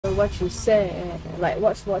what you said. Like,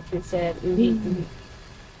 watch what you said.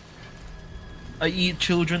 I eat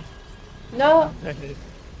children. No.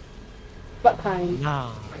 What kind?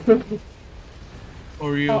 Nah.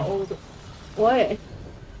 Oreo. How old? What? I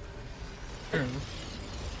don't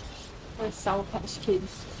know. Sour Patch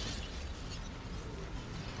Kids.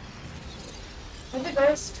 Have you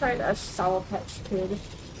guys tried a Sour Patch Kid?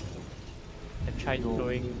 I tried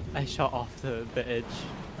throwing. I shot off the edge.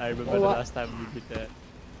 I remember the last time we did that.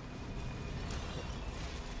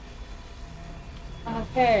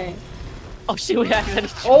 Okay. Oh shit, we actually.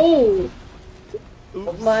 Oh! Oops.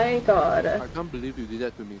 Oh my god. I can't believe you did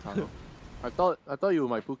that to me, Kano. I thought you were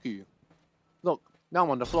my Pookie. Look, now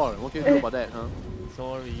I'm on the floor. What can you do about that, huh?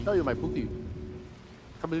 Sorry. I thought you were my Pookie.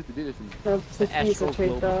 Can't believe you did this to me. No, The he's a astral globe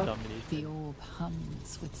traitor. dominated. The orb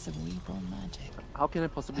hums with cerebral magic. How can I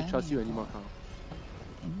possibly trust you anymore, Kano?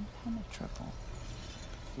 Impenetrable.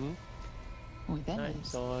 Hmm? With I'm enemies,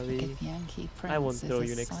 sorry. the Yankee I won't prince throw is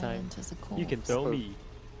you as next time. silent as a You can corpse, throw me.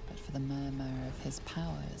 but for the murmur of his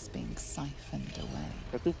powers being siphoned away.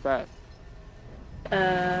 You're too fast.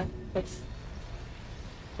 It's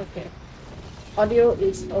okay. Audio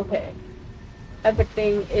is okay.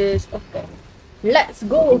 Everything is okay. Let's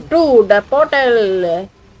go to the portal.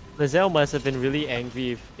 Lizelle must have been really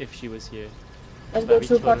angry if she was here. Let's But go we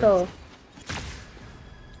to chose- portal.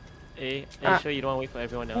 Are you sure you don't want to wait for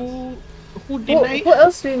everyone else? Who denied? Who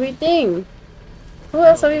else are we waiting? Who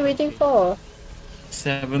else are we waiting for?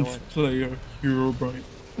 7th player, Herobrine.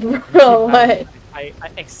 Bro, what? I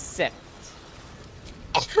accept.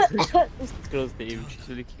 This girl's name, she's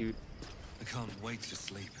really cute. I can't wait to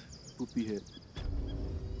sleep. Poopy head.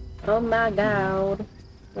 Oh my god.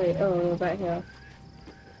 Wait, oh, we're back here.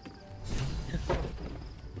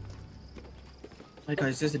 Hi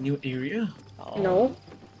guys, there's a new area. Oh. No.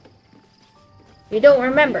 You don't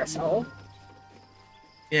remember, so.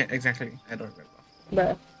 Yeah, exactly. I don't remember.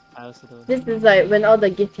 But I also don't. this is like when all the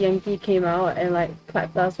Gith Yankee came out and like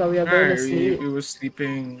clapped us while we were going to sleep. We were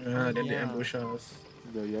sleeping, then they Yeah. ambushed us.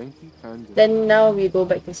 The Yankee kind of. Then now we go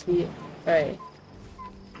back to sleep. Right.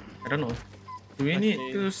 I don't know. Do we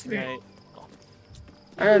need to sleep?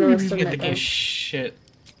 I don't know. Maybe It's we still can night take a time. shit.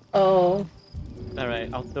 Oh. Alright,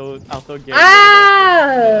 I'll throw Gary.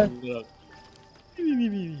 Ah! Look.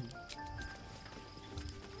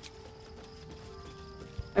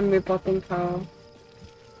 I'm reporting Carl.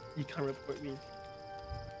 You can't report me.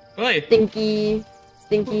 Oi! Stinky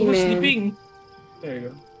Who's man. sleeping? There you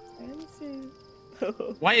go.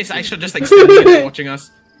 Why is Aisha just like standing there watching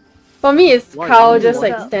us? For me, it's Why? Carl What? just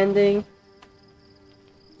like standing.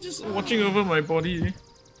 Just watching over my body.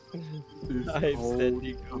 I'm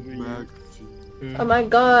standing over you. Oh my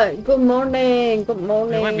god! Good morning. Good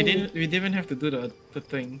morning. Why we didn't even have to do the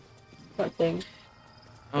thing. What thing?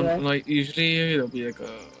 Yeah. Like usually it'll be like a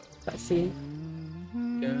Let's see.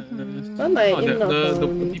 yeah. Why am I Oh, in the the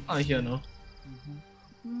people are here now.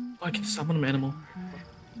 Oh, I can summon an animal.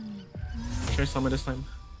 Try summon this time.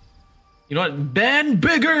 You know what? Ben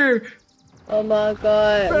Bigger! Oh my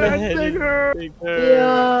god. Ben Bigger!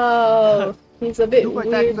 Yo, he's a bit Look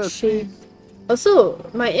like weird that, shape. Also,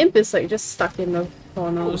 my imp is like just stuck in the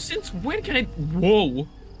corner. Oh, since when can I? Whoa!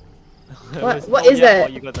 What is that?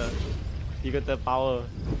 Oh, you got the power.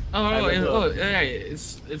 Oh, I remember. yeah,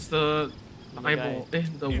 it's the The eyeball. guy.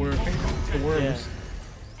 The worms.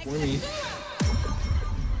 Wormies.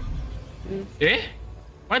 Eh?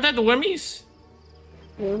 Why that the wormies?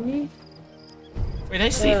 Really? Wait, I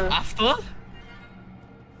sleep Yeah. after?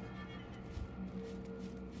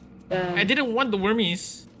 I didn't want the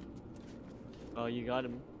wormies. Oh, you got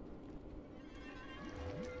him.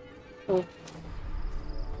 Oh.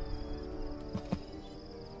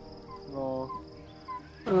 No.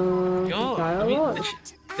 Yo, I Dialogue? mean,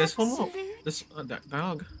 there's one more. There's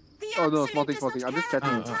dialogue. Oh no, small thing, small thing. I'm just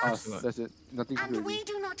chatting with us. absolute. That's it. Nothing to do And with we you.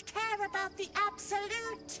 do not care about the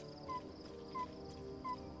absolute.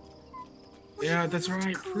 We Yeah, will that's not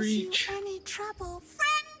right, cause you preach. Any trouble,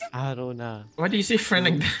 friend? Arona. Why do you say friend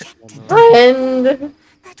like that? Friend!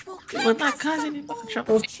 That will We're keep not us cousin in from shop.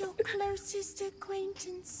 being your closest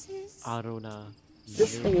acquaintances. Arona.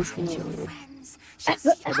 This thing is And your new. friends shall see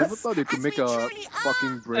I never us thought you could as make we a truly fucking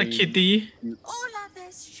are. A brain. kitty. All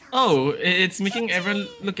others shall Oh, see it's making everyone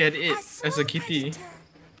look at it a as a small kitty. predator,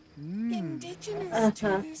 Mm. indigenous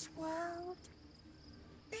to this world.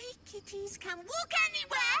 They kitties can walk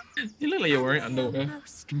anywhere. You look like you're wearing and they are underwear.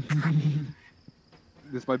 most cunning.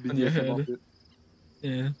 This might be On your the head. outfit.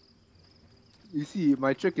 Yeah. You see,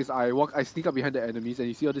 my trick is I sneak up behind the enemies, and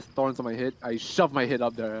you see all these thorns on my head. I shove my head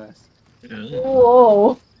up their ass. Yeah.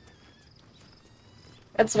 Whoa!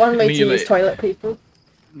 That's one way mean, to use like- toilet paper.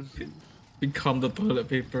 become the toilet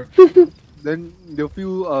paper. Then they'll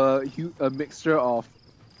feel a mixture of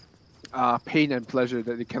pain and pleasure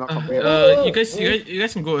that they cannot comprehend. You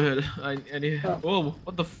guys can go ahead. I need. Oh. Whoa!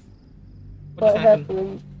 What the? What What just happened?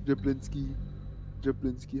 happened?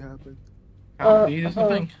 Jablinski happened. Can't or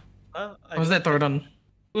something. I How's that Thoradon?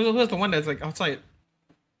 Who's the one that's like outside?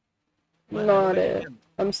 Not it.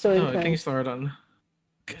 I'm still No, in I think it's Thoradon.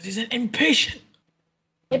 Cause he's an impatient.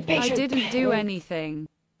 I didn't do anything.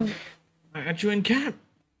 Aren't you in camp?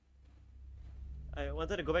 I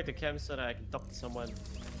wanted to go back to camp so that I can talk to someone.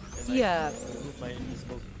 And, like, Yeah. remove my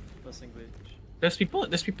invisible plus English. There's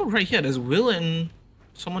people right here. There's Will and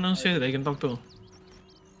someone else here that I can talk to.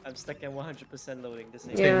 I'm stuck at 100% loading this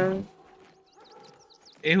thing. Yeah.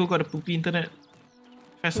 Hey, who got a poopy internet?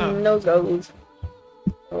 Fast up. No goes.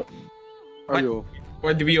 Ayo.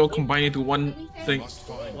 Why did we all combine into one thing?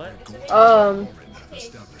 What?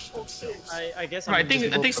 I guess I'm I think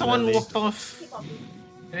invisible someone permanently. walked off.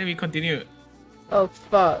 And then we continued. Oh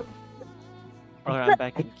fuck. Alright, I'm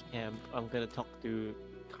back in camp. I'm gonna talk to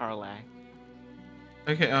Karlak.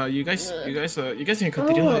 Okay, you guys can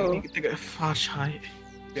continue. Oh. I need to take a fast high.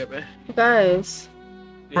 Yeah, man. Guys,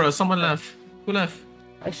 Bro, someone left. Who left?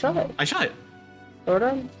 I shot it. I shot. Hold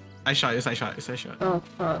on. I shot. I shot. Oh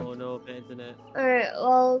fuck. Oh no, bad internet. Alright,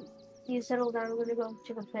 well, you settle down. We're gonna go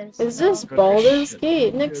check a fence. Is this Good Baldur's shit.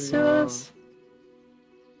 Gate next to us?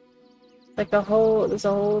 Like there's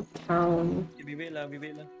a whole town. We wait lah.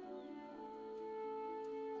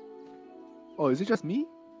 Oh, is it just me?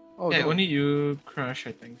 Oh, Yeah, no. only you crash,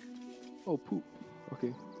 I think. Oh, poop.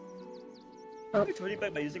 Okay. I'm totally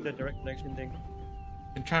back by using the direct connection thing.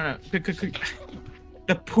 I'm trying to quick.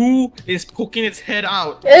 The poo is poking its head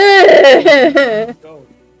out. Ew. Go.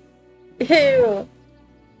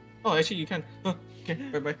 Oh, actually you can. Oh, okay,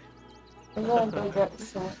 bye. I'm gonna go get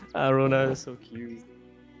some. Rona is so cute.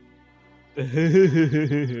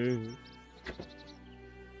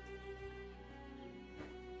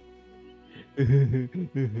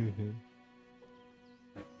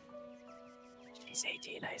 She's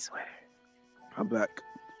 18, I swear. I'm back.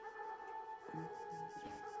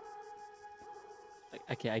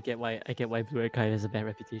 Okay, I get why Blue Archive has a bad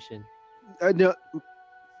reputation. No,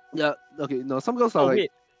 yeah, okay, no, some girls are Oh like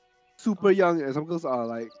wait, super young and some girls are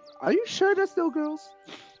like, are you sure they're still girls?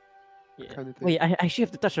 yeah. Kind of thing. Wait, I actually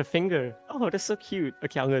have to touch her finger. Oh, that's so cute.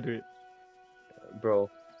 Okay, I'm gonna do it. Bro.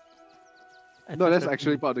 I No, touched that's her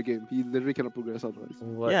actually finger. part of the game. He literally cannot progress otherwise.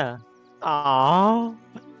 What? Yeah. Aww.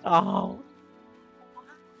 Oh.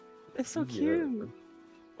 That's so Yeah. cute.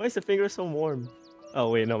 Why is the finger so warm? Oh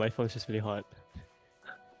wait, no, my phone's just really hot.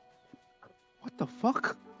 What the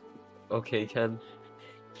fuck? Okay, Ken.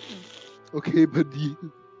 Okay, buddy.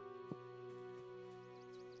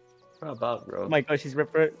 What about, bro? Oh my god, she's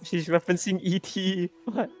referencing ET.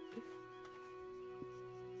 What?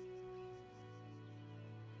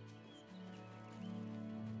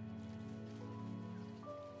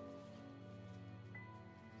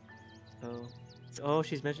 Oh,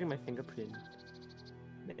 she's measuring my fingerprint.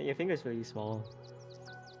 Man, your finger's really small.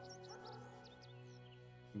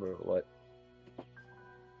 Bro, what?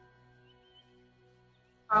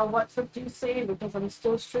 What should you say? Because I'm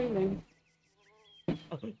still streaming.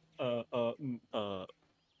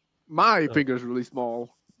 My finger's really small.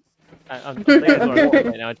 I'm playing Blue Archive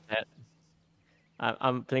right now, chat.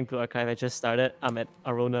 I'm playing Blue Archive. I just started. I'm at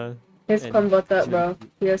Arona. He's And- converted, bro.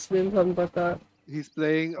 He has been converted. He's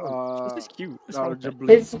playing This is cute. What's wrong with that?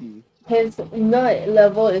 Jablinski. His nut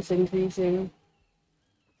level is increasing.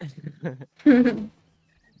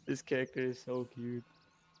 This character is so cute.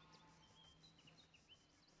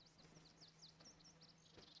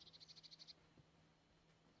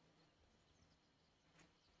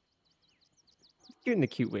 Cute in a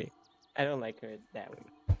cute way. I don't like her that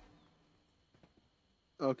way.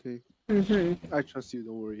 Okay. Mm-hmm. I trust you,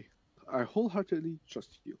 don't worry. I wholeheartedly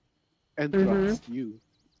trust you. And Mhm. trust you.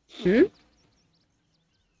 Hmm?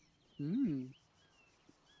 Hmm.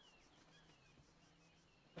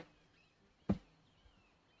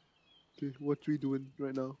 Okay, what we doing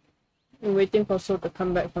right now? I'm waiting for Sol to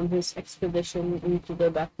come back from his expedition into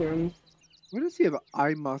the bathroom. Why does he have an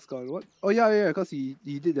eye mask on? What? Oh yeah, because he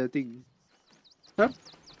did that thing. Huh?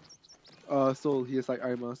 So he has like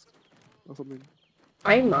eye mask or something.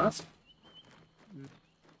 Eye mask?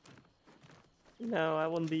 No, I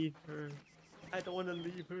won't leave her. I don't want to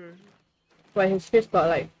leave her. But his face got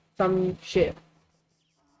like some shit.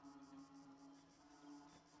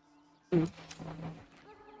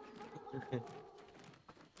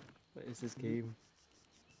 What is this game?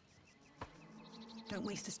 Don't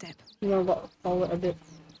waste a step. You know what? Forward a bit.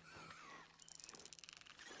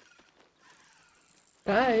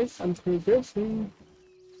 Guys, I'm progressing.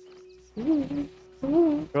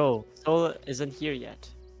 Bro, Soul isn't here yet.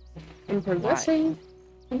 I'm progressing.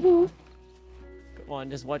 Woohoo. Come on,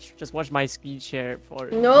 just watch my screen share for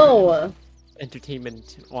No.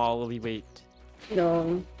 entertainment while we wait.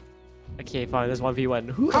 No. Okay, fine. There's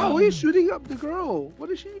 1v1. How are you shooting up the girl? What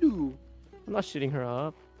did she do? I'm not shooting her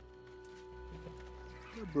up.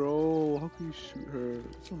 Bro, how can you shoot her?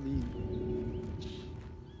 That's so mean.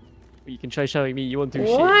 You can try showing me. You won't do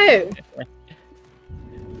What?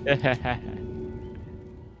 shit.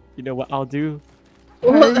 You know what I'll do?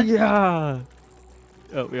 What? Yeah.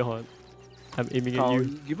 Oh, wait, hold on. I'm aiming at Carl,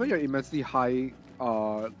 you. given your immensely high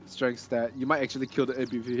strength stat, you might actually kill the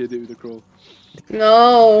imp if you hit it with the crow.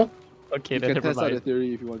 No. Okay, You then can never test out the mind.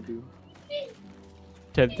 theory if you want to.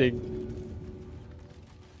 Tempting.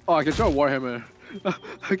 Oh, I can try Warhammer.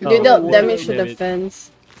 I can You Oh, don't whoa, damage the damn it.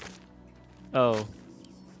 defense. Oh.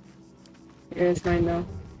 Here's mine now.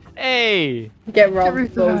 Hey! Get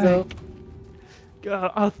robbed, bozo.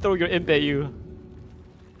 God, I'll throw your imp at you.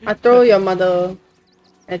 I throw your mother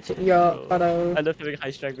at your Oh, father. I love having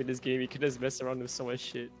high strength in this game. You can just mess around with so much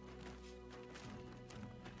shit.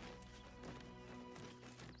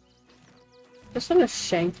 Just wanna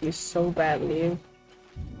shank you so badly.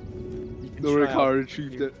 You can Don't worry, try Carl,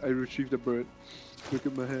 out- I retrieved the bird. Look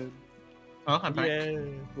at my hand. Oh, I'm back. Yeah.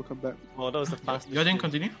 We'll come back. Oh, that was the fastest. You didn't shit.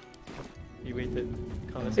 continue? You waited.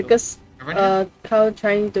 Come, let's go. Because Everyone? Carl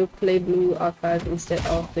trying to play Blue Archive instead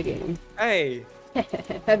of the game. Hey!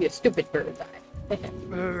 Have your stupid bird die.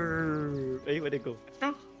 Hey, where'd it go?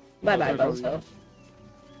 Bye bye, Okay, bozo.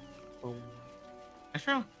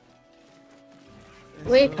 Astro.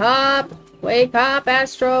 Wake up! Wake up,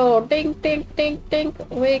 Astro! Ding, ding, ding, ding!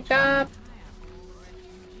 Wake up!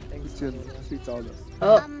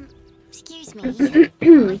 Oh, Excuse me.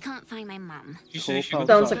 I can't find my mum. She said she Cool. would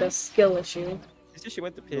sounds like a skill issue. She said she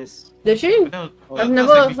went to piss. Did she? No, I've that was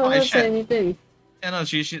never like before heard I her say shat. anything. Yeah, no,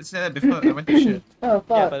 she said that before I went to shit. Oh, Yeah,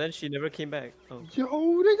 fuck. but then she never came back. Oh. Yo,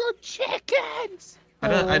 they got chickens!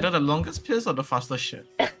 Either the longest piss or the fastest shit.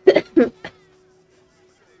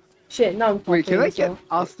 Shit, now I'm Wait, can I talking, get so-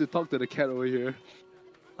 asked to talk to the cat over here?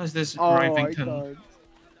 What's this Oh, I Rivington? can't.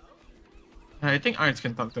 I think Irons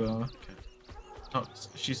can talk to the cat. Oh,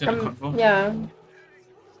 she's in the convo. Yeah.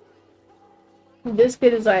 This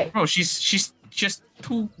kid is like, Bro, she's just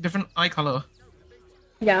two different eye color.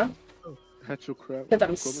 yeah, Hatcho crap. because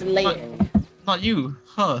I'm slaying. Not you,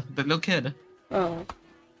 her, the little kid. Oh.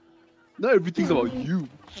 Not everything's about you.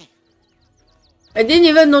 I didn't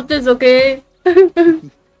even notice, okay?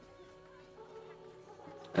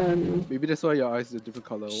 Maybe that's why your eyes are a different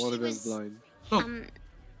color. One She of them was- is blind.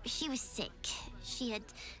 She was sick. She had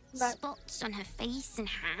But- spots on her face and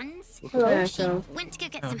hands. Yeah, She so. went to go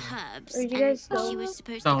get some herbs, Where'd you and guys go? she was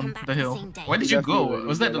supposed to come Down back the hill. the same day. Why did you Definitely go? already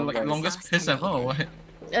Was that the did. like, That was longest last piss time ever I or did. what?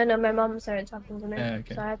 And then my mom started talking to me, Yeah,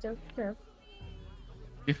 okay. so I had to,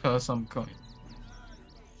 Give her some coin.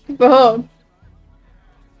 Bro.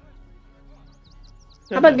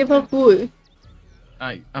 How about give her food?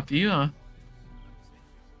 Up to you,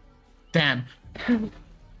 Damn.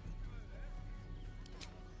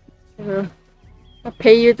 I'll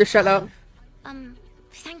pay you to shut up.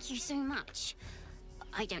 Thank you so much.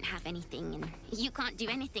 I don't have anything, and you can't do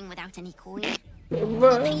anything without any coin.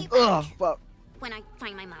 Bro. Pay you Ugh, back fuck. when I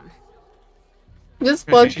find my mum. This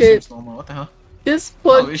poor She kid. seems normal. What the hell? This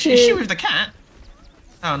poor Oh, is she kid. with the cat?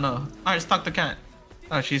 Oh no. Alright, stuck the cat.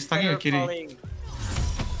 Oh, she's stuck a kitty.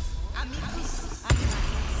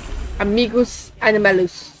 Amigos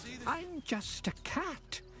Animalus. I'm just a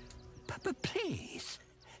cat. But please,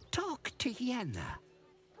 talk to Yenna.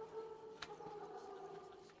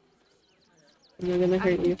 You're gonna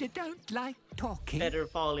hurt you. I don't like talking. Better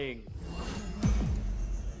falling.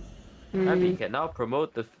 Abby can now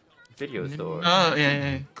promote the video store. Oh,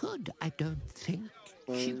 yeah. Good, I don't think.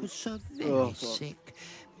 She was so very Oh, fuck. sick.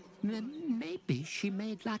 Maybe she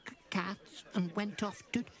made like a cat and went off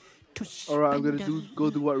to Alright, I'm spend gonna a go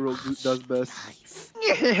do what Rogue does best. life.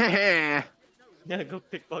 Yeah, go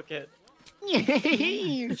pickpocket.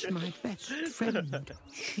 It's my best friend.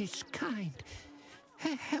 She's kind.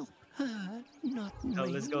 Help her, not me. Now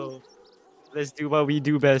let's go. Let's do what we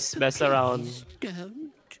do best. Mess around. Please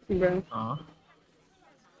don't. Bro. Aw.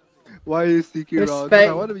 Why are you sneaking around? 'Cause I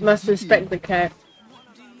Respect. wanna be Must sneaky. respect the cat.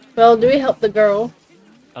 Well, do we help the girl?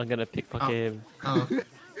 I'm gonna pickpocket him. Oh.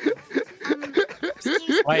 Excuse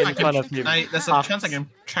me, Right in I front got of the him. cup. There's a chance I can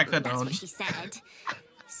track her That's down. what she said.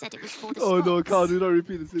 Said it was for the Oh no, spots. Carl, do not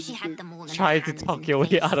repeat the same She had mistake. them all in Try her to hands talk and your way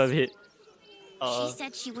face. out of it. She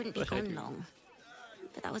said she wouldn't be what I gone do. long.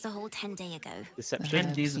 But that was a whole 10 day ago. Deception.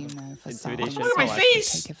 Herbs Jesus. you know for Intimidation. silence Look at my will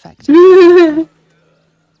face! take effect.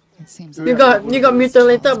 It seems You got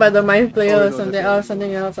mutilated by the mind player or something else.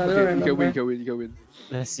 I don't remember. You can win.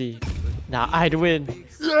 Let's see. Now I'd win.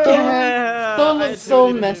 Yeah.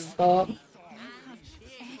 So messed up.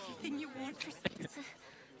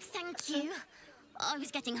 Thank you. I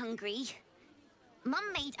was getting hungry. Mum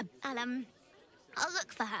made a... I'll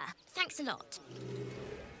look for her. Thanks a lot.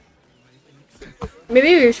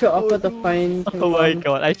 Maybe we should offer the fine. Oh my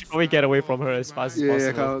god, I should probably get away from her as fast as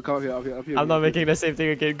possible. Yeah, come up here. I'm not making the same thing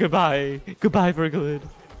again. Goodbye. Goodbye for good.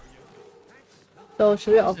 So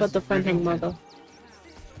should we offer to find her mother?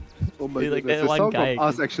 Oh my Like goodness, that the one sound guy. of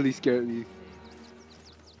us actually scared me.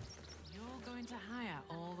 You're going to hire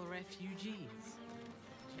all the refugees.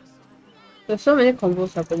 There's so many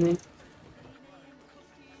combos happening.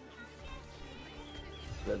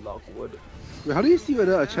 The Lockwood. Wait, how do you see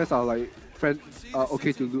whether a chest are like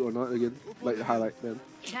okay to loot or not again? Like highlight them.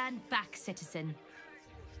 Turn back, citizen.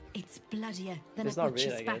 It's bloodier than It's a not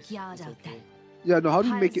butcher's red, I guess. backyard It's out okay. there. Yeah, no, how do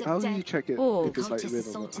you make it? Piles How of do you dead check it orcs. if it's like Cultists red or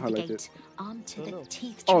assaulted not? the Highlighted. gate, armed to the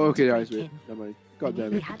teeth. Oh, trying okay, to yeah, break it's red. in. Never mind. God They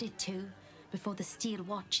damn nearly it. had it too, before the steel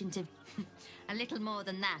watch into a little more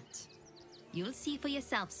than that. You'll see for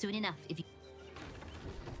yourself soon enough if you.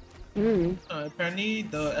 Apparently,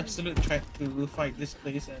 the Absolute tried to fight this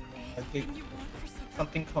place and take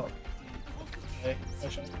something called the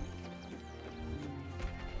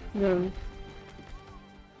Yeah.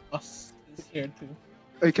 Us is here too.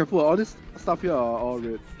 Hey, careful! All this stuff here are all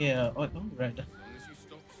red. Yeah, oh, red.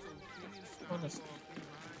 Honest.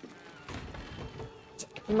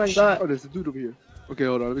 Oh my god. Oh, there's a dude over here. Okay,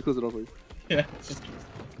 hold on. Let me close it off for you. Yeah, it's just.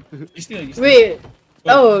 You still. Wait.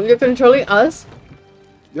 Oh, you're controlling us?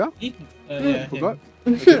 Yeah? Yeah. Forgot?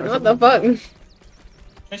 What the fuck?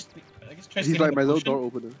 He's like my little door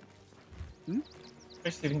opener.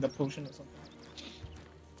 Try stealing the potion or something.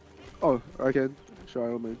 Oh, I can. Sure,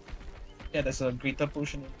 I don't mind. Yeah, there's a greater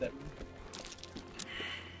potion in that room.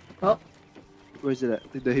 Oh. Where is it at?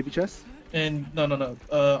 In the heavy chest? And no,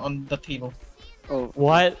 on the table. Oh.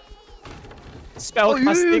 What? Spell yeah.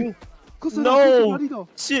 casting? Close the No! door.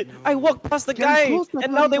 Shit! I walked past the Can guy, close the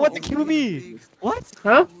and now they bloody want to door. kill me. What?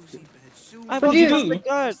 Huh? I What walked do you past do? the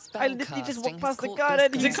guard. I literally just walked past the guard,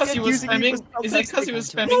 and Is it he's because you were accusing me spamming? for Is it because you were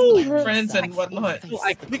spell spamming like friends and whatnot? No,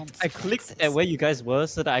 I clicked at where you guys were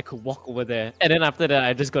so that I could walk over there, and then after that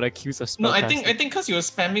I just got accused of spell No, I think because you were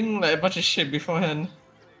spamming like a bunch of shit beforehand.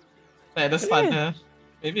 Like at the start, yeah.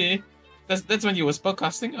 Maybe. That's when you were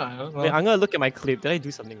spellcasting. I don't know. Wait, I'm gonna look at my clip. Did I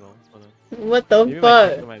do something wrong? Hold on. What the Maybe my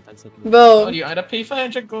clip fuck? might have done something. Bro. Oh, you either pay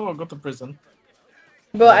 500 gold or go to prison.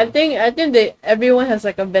 Bro, I think everyone has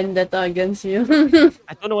like a vendetta against you.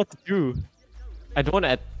 I don't know what to do. I don't want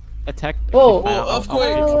to attack. Oh.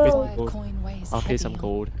 I'll pay some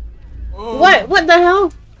gold. Oh. What? What the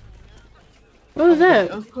hell? What was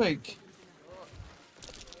that? Earthquake.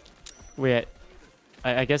 Wait,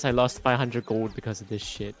 I guess I lost 500 gold because of this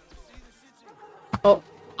shit. Oh.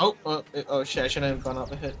 Oh shit, I shouldn't have gone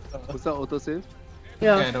up ahead. Was that autosave?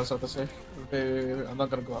 Yeah. Yeah, that was autosave. Wait, I'm not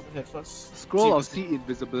gonna go up ahead first. Scroll or see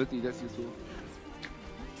invisibility, that's useful.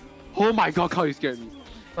 Oh my god, how you scared me.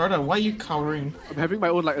 Arda, why are you cowering? I'm having my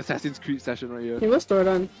own like Assassin's Creed session right here. He was stored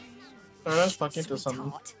on. Arda's talking to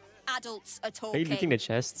someone. Adults are Are talking. you looting the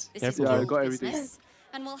chests? This is Yeah, I your got everything. business,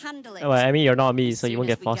 and we'll handle it. Oh, I mean, you're not me, so As you won't soon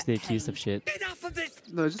get as we falsely get accused of shit.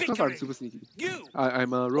 No, it's just because I'm super sneaky.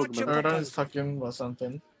 I'm a rogue, man. Arda is talking about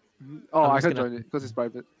something. Oh, I'm I just can't gonna- join it because it's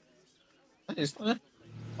private. It's not.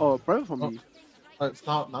 Oh, private for me. It's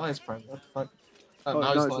not. Now it's private. What the fuck? Oh,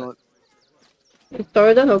 now no, it's it's not. not.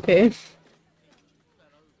 Thoradon, okay.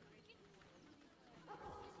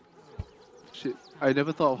 Shit. I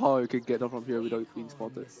never thought of how I could get down from here without being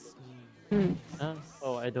spotted.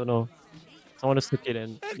 Oh, I don't know. Someone just took it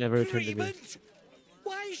and never returned to me. Agreement?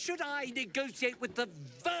 Why should I negotiate with the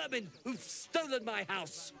vermin who've stolen my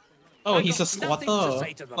house? Oh, I've he's a got nothing to squatter.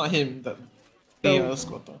 say to them. Not him. They are a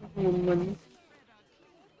squatter. Woman.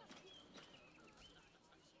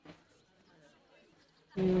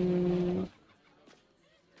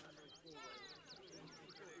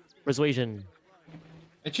 Persuasion.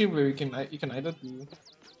 Actually, you can either do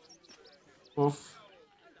both.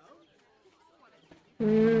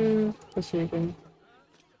 Persuasion.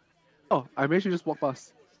 Oh, I managed to just walk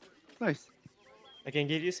past. Nice. I can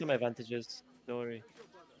give you some advantages. Don't worry.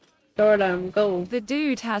 Thoradon, go. The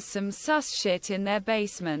dude has some sus shit in their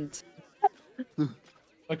basement.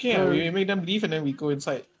 Okay, we make them leave and then we go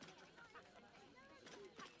inside.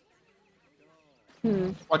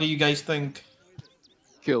 What do you guys think?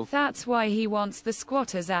 Kill. That's why he wants the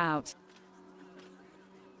squatters out.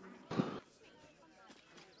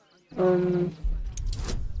 Oh.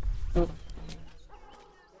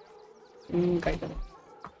 Okay.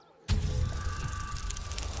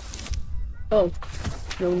 Oh,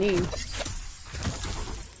 no need.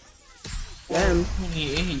 Damn.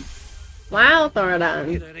 28. Wow, You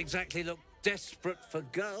Thoradon. don't exactly look desperate for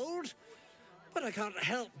gold, but I can't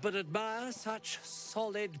help but admire such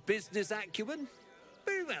solid business acumen.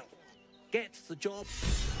 Very well. Get the job.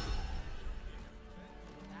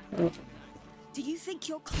 Do you think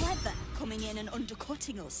you're clever coming in and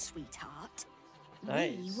undercutting us, sweetheart?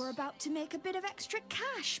 Nice. We were about to make a bit of extra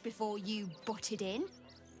cash before you butted in.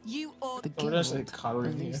 You ought The there's a Guild, color a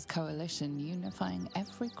in here. loose coalition unifying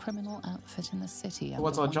every criminal outfit in the city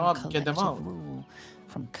What's under our one job? Get them collective out. rule,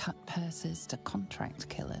 from cut purses to contract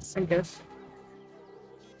killers. I guess.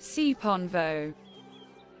 Siponvo.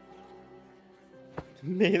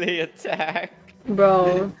 Melee attack.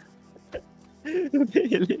 Bro.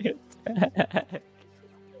 Melee attack.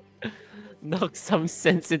 Knock some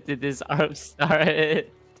sense into this arm star.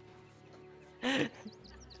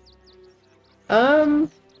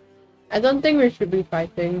 I don't think we should be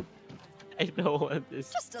fighting. I know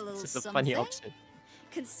this. Just a little This is a something. funny option.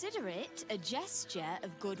 Consider it a gesture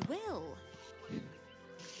of goodwill.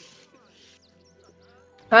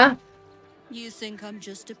 Huh? You think I'm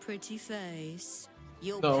just a pretty face?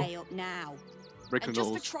 You'll No. pay up now. Break and her just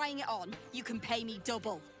for nose. trying it on, you can pay me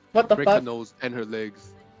double. What the Break her fuck? nose and her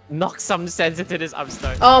legs. Knock some sense into this arm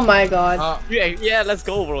star. Oh my god. Yeah, let's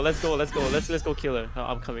go, bro. Let's go. Let's go kill her. Oh,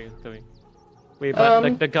 I'm coming. Wait, but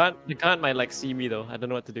like the gun might like see me though. I don't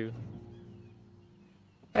know what to do.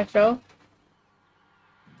 Astro?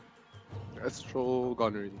 Astro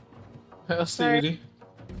gone already. Astro already.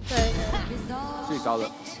 See, got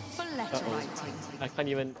it. I can't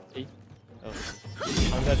even see. Oh.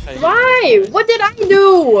 I'm gonna try. Why? What did I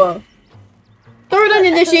do? Thoradon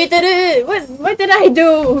initiated it! What did I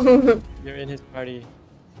do? You're in his party.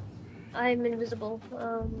 I'm invisible.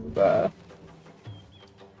 Bruh.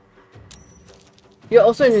 You're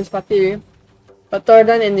also in his party. But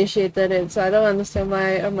Thoradon initiated it, so I don't understand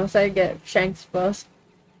why must I get Shanks first.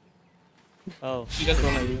 Oh. She just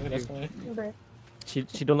don't like you, that's why. Okay.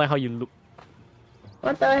 She don't like how you look.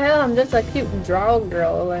 What the hell? I'm just a cute drow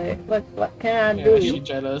girl. Like, what can I Yeah, do? she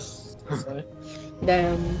jealous. That's why.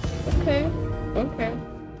 Damn. Okay. Okay.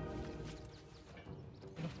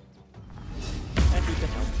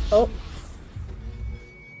 Oh.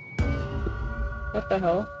 What the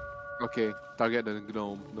hell? Okay, target the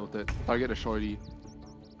gnome. Noted. Target the shorty.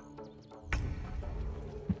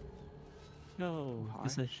 No,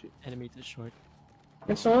 this is animated short.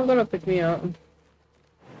 Is someone gonna pick me up?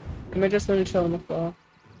 Am I just gonna chill on the floor?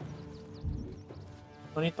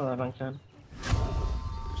 Only Thoradon can.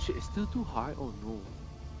 Shit, it's still too high? Oh no.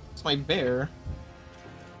 It's my bear.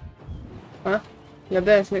 Huh? Your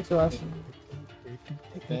bear is next to us.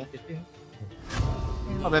 Okay.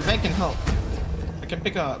 Oh, but bear can help. I can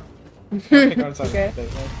pick her up. I'll pick her outside. Okay.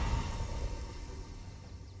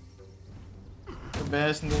 The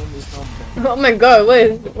bear's name is not Bear. Oh my god,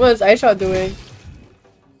 what is iShot doing?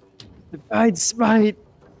 Divine smite!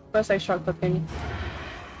 What's iShot cooking?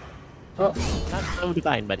 Oh. Not so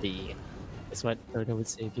divine, buddy. That's what Thoradon would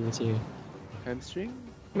say if he was here. Hamstring?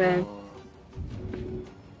 Man.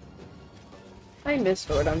 I miss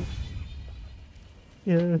Thoradon.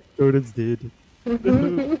 Yeah, Thoradon's dead.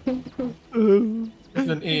 There's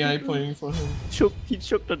an AI playing for him. He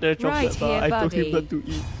choked on their chocolate Right bar. here, I told him buddy. not to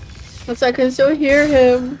eat. Because I can still hear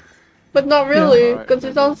him. But not really, Yeah, because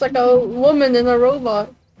it sounds like a woman and a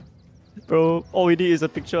robot. Bro, all we need is a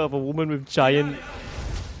picture of a woman with giant.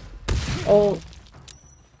 Oh.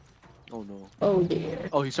 Oh no. Oh dear.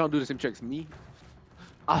 Oh, he's trying to do the same trick as me.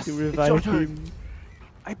 Us. To It's your revive turn. him.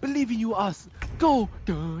 I believe in you, us. Go.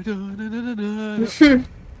 Dun, dun, dun, dun, dun, dun.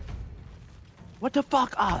 What the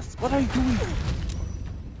fuck, us? What are you doing?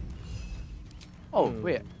 Oh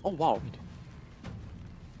wait. Oh wow.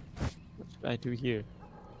 What should I do here?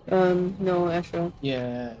 No, Astro.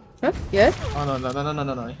 Yeah. Huh? Yes? Oh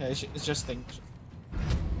no. Yeah, it's just thing.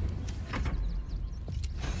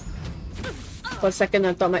 For a second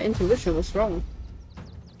I thought my intuition was wrong.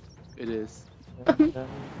 It is.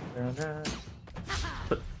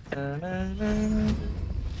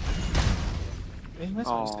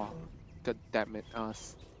 Oh, god damn it,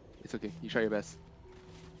 us. It's okay. You try your best.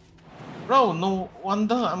 Bro, no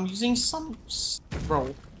wonder I'm using some.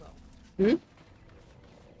 Bro. Hmm?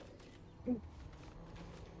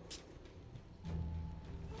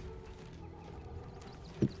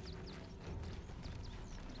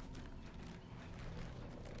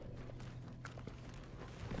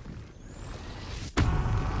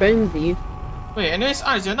 Frenzy. Wait, anyways,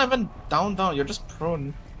 Ice, you're not even down, you're just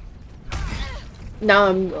prone. Now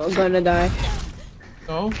I'm gonna die.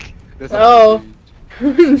 No? That's Oh.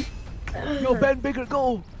 No, Ben Bigger,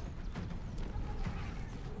 go!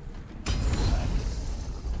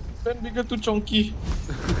 Ben bigger too chunky.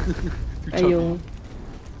 Too Ayo. chubby.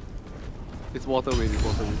 It's water weight, it's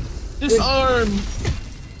water weight. Disarm!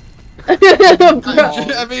 Bro,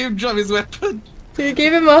 I made him drop his weapon. you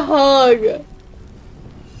gave him a hug.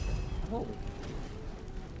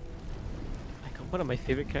 Like one of my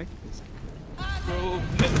favorite characters. Bro,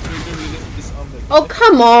 Ben bigger really disarmed him. Oh,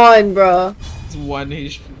 come on, bro. It's 1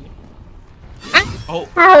 HP. Oh.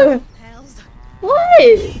 How? What?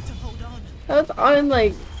 I was on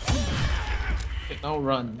like. Okay, now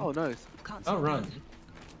run. Oh, nice. Now run.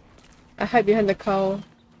 I hide behind the cow.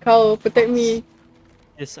 Cow, protect me.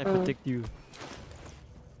 Yes, I protect you.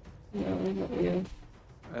 No, not you.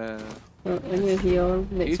 Uh, I need to heal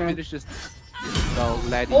can you next round. finish this? No,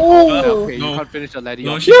 laddie. Oh! No, okay, No. you can't finish the laddie.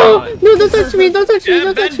 No, off. she No! can't. No, don't touch me! Don't touch me! Yeah,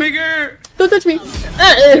 Don't Ben touch me! bigger! Don't touch me!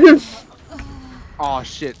 Oh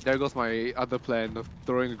shit, there goes my other plan of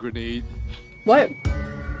throwing a grenade. What?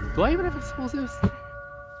 Do I even have explosives?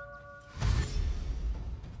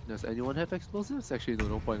 Does anyone have explosives? Actually,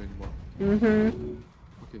 no point anymore. Mm-hmm.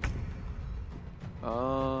 Okay.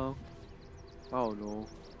 Oh no.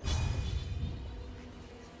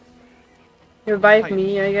 Revive Hide.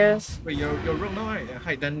 me, I guess. Wait, you're rogue now, right? Yeah,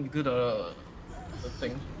 hide, then do the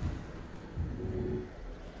thing.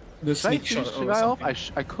 The Should I sneak shot finish or the guy off?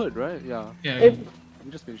 something. I could, right? Yeah. Yeah, If- Let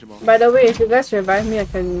me just finish him off. By the way, if you guys revive me, I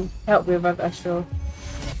can help revive Astro.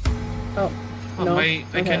 Oh, oh, no.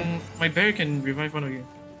 my bear can revive one of you.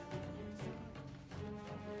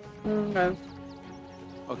 Okay.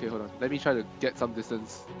 Okay, hold on. Let me try to get some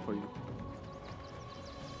distance for you.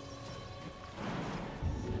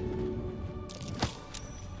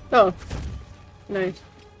 Oh, nice.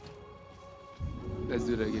 Let's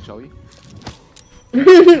do that again, shall we?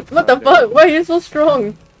 What the fuck? Why are you so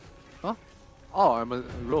strong? Huh? Oh, I'm a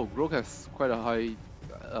rogue. Rogue has quite a high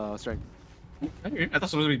strength. I thought it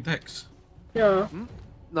was supposed to be Dex. Yeah.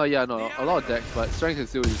 No, yeah, no, a lot of dex, but strength is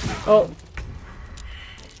still useful. Oh,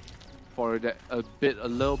 For that, a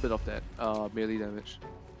little bit of that melee damage.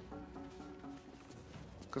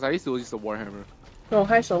 Cause I used to use the warhammer. oh,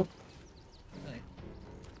 hi, Soul.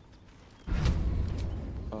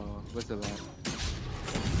 Where's the lab?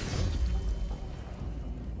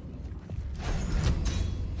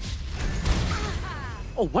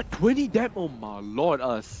 Oh, what 20 damage? Oh my lord,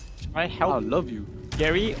 us. I help I love you.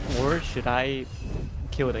 Gary, or should I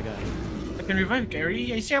kill the guy? I can revive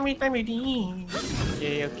Gary. I see how many times I did.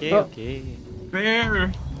 Okay, okay, Oh. okay.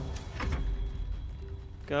 Bear!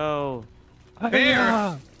 Go.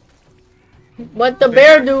 Bear! What the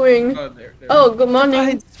bear doing? Oh, there. Oh, good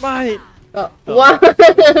morning. Smite! Oh, Oh. what?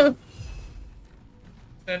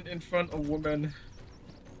 Stand in front of woman.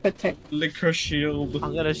 Protect. Lick her shield.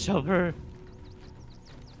 I'm gonna shove her.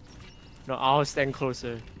 No, I'll stand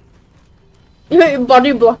closer. You're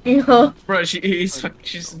body blocking her. Bro, she's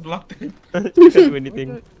blocked. Can't do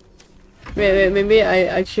anything. Wait, maybe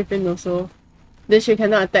I chip in also. Then she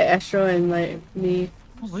cannot attack Astro and like me.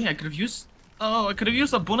 Oh wait, I could have used. Oh, I could have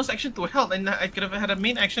used a bonus action to help, and I could have had a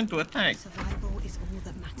main action to attack. Survival is all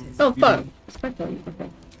that matters. Oh fuck! It's my turn. Okay.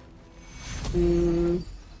 I'm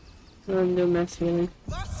gonna do mass healing.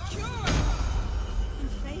 I'm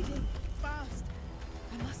fading fast.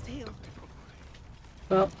 I must heal.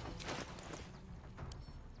 Well,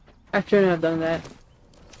 I shouldn't have done that.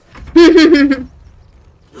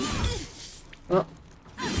 Well.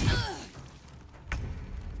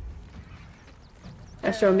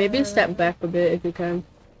 Astro, maybe step back a bit if you can.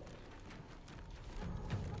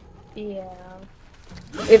 Yeah.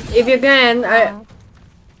 If you can, I.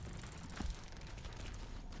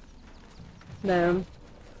 Damn.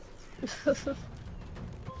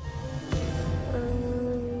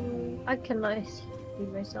 I cannot see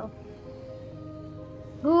myself.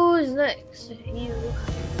 Who's next? You.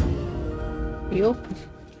 You?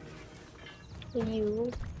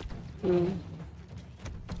 You. Mm.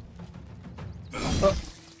 Oh.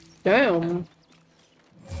 Damn.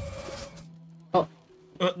 Oh,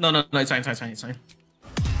 No, it's fine.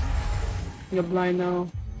 you're blind now.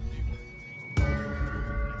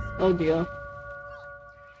 Oh dear.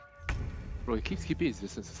 Bro, he keeps keeping his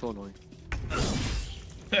distance. It's so annoying.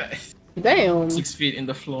 Damn. 6 feet in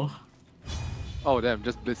the floor. Oh damn,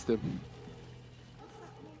 just blitzed him.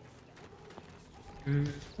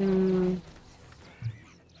 Hmm.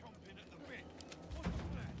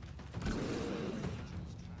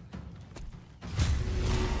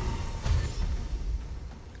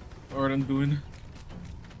 What I'm doing.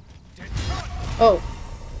 Oh.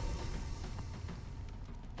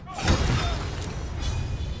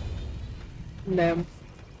 Damn.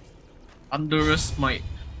 Under a smite.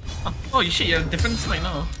 Oh, you shit, you have different smite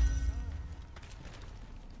now.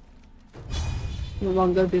 No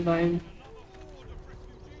longer divine.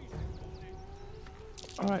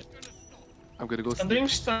 Alright. I'm gonna go Sundering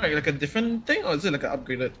Star like a different thing, or is it like an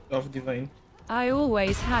upgraded of divine? I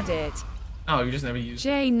always had it. Oh, you just never used it.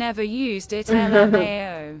 Jay never used it,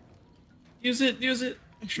 LMAO. Use it, use it.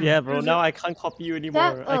 Sure, Yeah, bro, use now it. I can't copy you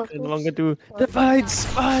anymore. That- I oh, can no longer do Divine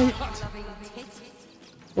Smite!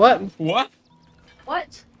 What? What?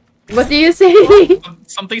 What? What do you say?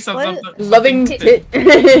 Something. Loving something-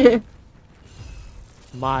 tit.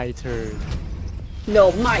 My turn.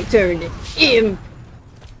 No, my turn.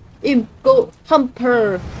 Imp, go hump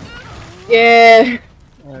her. Yeah.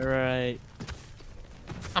 Alright.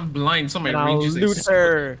 I'm blind, so my Now range is loot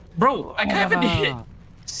her! Bro, I can't even hit.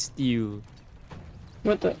 Steal.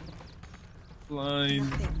 What the? Blind.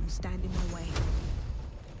 Nothing will stand in my way.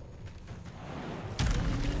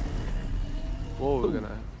 Whoa, we're gonna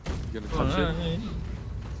touch it. Blind.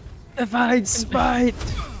 Divine Smite!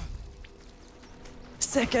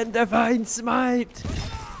 Second Divine Smite!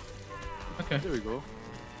 Okay. There we go.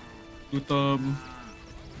 Loot them.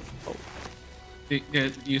 They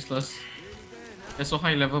get useless. They're so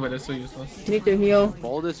high level, but they're so useless. Need to heal.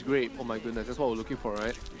 Baldur's Grape. Oh my goodness, that's what we're looking for,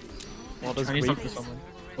 right? Baldur's I need to Grape. talk to someone.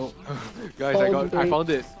 Oh, Guys, Baldur's I found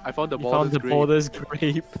it. I found the You found Baldur's the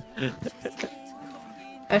Grape. Baldur's Grape.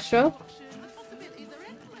 Astro?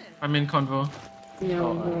 I'm in convo.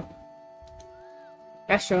 No.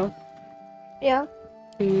 Astro, Yeah.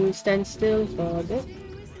 can you stand still for a bit?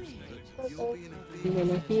 I'm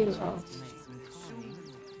gonna heal us.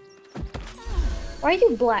 Why are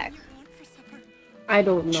you black? I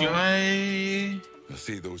don't Should know. I? I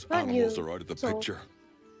see those Not animals you, are out of the so- picture.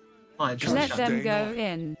 Oh, I just Let shut them Staying go on.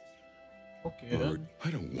 in. Okay. Lord, I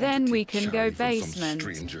don't want Then to we take can go charity from some basement.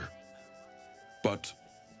 stranger. But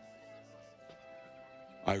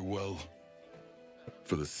I will.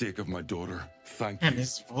 For the sake of my daughter, thank And you.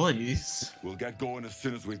 his voice. We'll get going as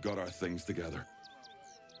soon as we've got our things together.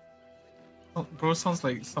 Oh, bro, sounds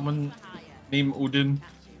like someone named Odin.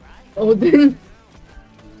 Odin.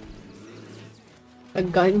 A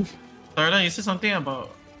gun. Tarda, you said something about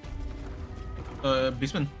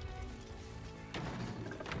basement.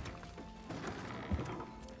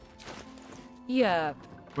 Yeah.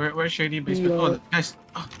 Where's Shady basement? Yeah. Oh, guys.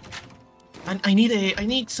 Oh. I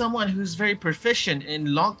need someone who's very proficient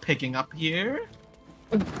in lock picking up here.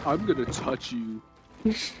 I'm gonna touch you.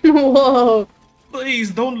 Whoa.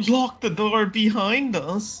 Please don't lock the door behind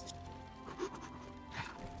us.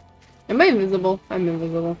 Am I invisible? I'm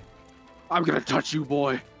invisible. I'm gonna touch you,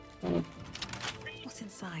 boy. What's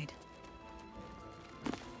inside?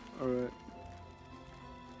 Alright.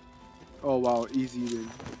 Oh wow, easy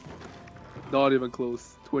then. Not even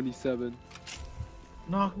close. 27.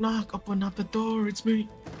 Knock, knock, open up the door, it's me.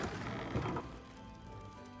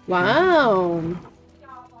 Wow.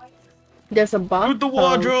 There's a box. Loot the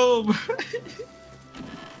wardrobe!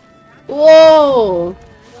 Whoa.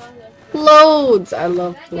 Clothes. I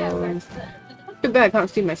love clothes. Too bad I can't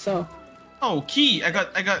see myself. Oh, key! I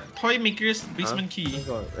got Toy Maker's basement key.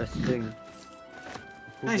 Resting.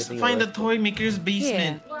 Guys, find the Toy Maker's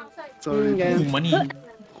basement. Sorry. Okay. Ooh, money.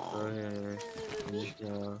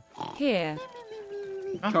 Here.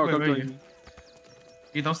 Huh? Come, Where come are join you? me.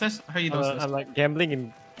 You downstairs? How are you downstairs? I'm like gambling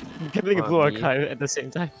in Blue Archive at the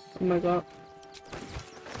same time. Oh my god.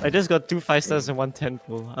 I just got 2 5 stars and 1 10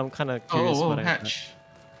 full. I'm kinda curious Oh, what I got. hatch.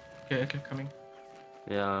 Okay, coming.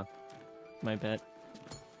 Yeah. My bad.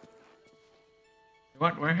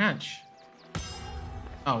 What? Where hatch?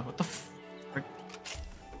 Oh, what the f?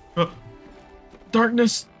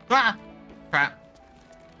 Darkness! Ah! Trap.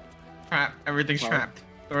 Trap. Everything's Wow. trapped.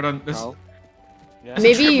 Throw it on this. Ow. Yeah.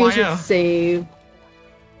 There's a Maybe you tripwire. should save.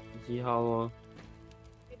 See how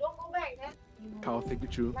Cow, take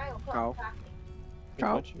it through. Cow. Cow.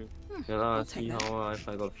 Cow. yeah lah, see how if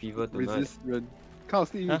I got fever tonight. Resist, run. Cow,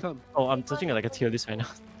 stay Huh? you come. Oh, I'm touching like a tier list right now.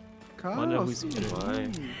 Wonder Cow, who's stay gonna- Why?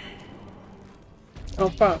 Oh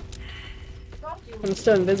fuck. I'm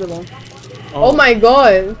still invisible. Oh my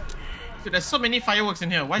god. Dude, there's so many fireworks in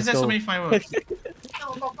here. Why is there Let's so go. many fireworks?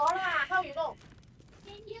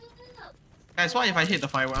 Guys, what if I hit the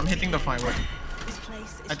firework? I'm hitting the firework. This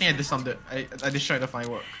place is I think I disarmed it. I destroyed the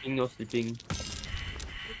firework. Sleeping, no sleeping.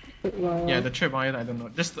 Wow. Yeah, the tripwire, I don't know.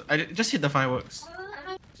 I just hit the fireworks.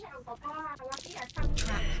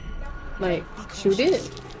 Like, shoot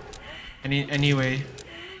it. Anyway.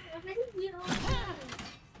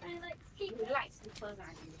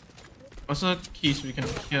 Also, keys, we can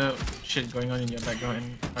hear shit going on in your background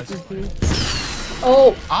and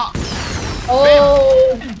Oh. Ah!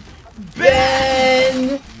 Oh.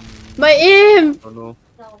 Ben. My imp. Oh no.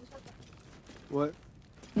 What?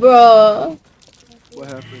 Bruh. What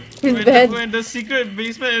happened? We're in the secret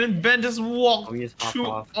basement and then Ben just walked half through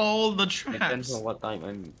off. all the Depends traps. on what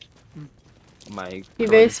time my. He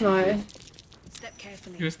very smart.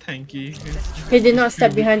 He was tanky. He did not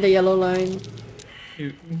step behind the yellow line.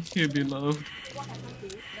 He'll be loved.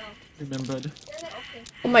 Remembered.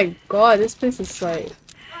 Oh my god, this place is like...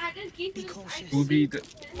 Ruby.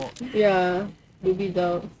 Yeah, Ruby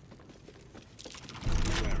though.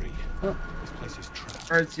 Oh.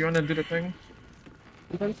 Alright, so you wanna do the thing?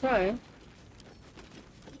 You can try.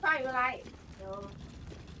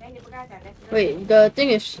 Wait, the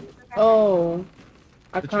thing is... Oh.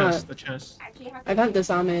 I can't. The chest. I can't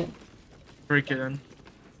disarm it. Break it then.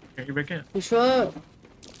 Can you break it? You sure?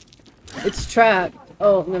 It's trapped.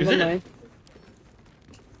 Oh, never it? mind.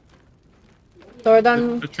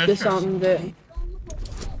 Tordan The chest disarmed it.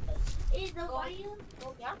 It's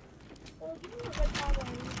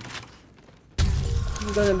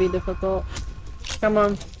gonna be difficult. Come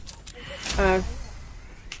on. Got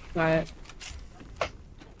it.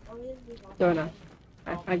 Tordan.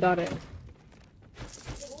 I got it.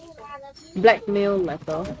 Blackmail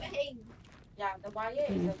letter.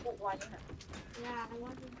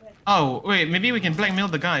 Oh, wait, maybe we can blackmail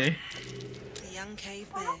the guy.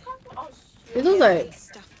 It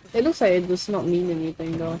looks like it does not mean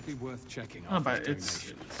anything though. Worth checking. Oh, but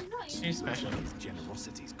it's she's special.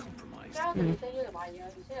 Generosity's compromised.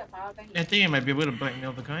 I think I might be able to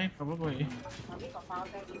blackmail the guy, probably.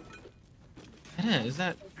 Yeah, is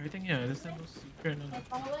that everything? Yeah, there's no secret.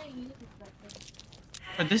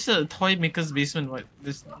 But this is a toy maker's basement, what?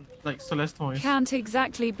 This, like, Celeste toys. Can't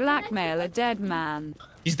exactly blackmail a dead man.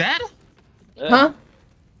 He's dead? Huh?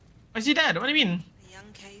 Is he dead? What do you mean?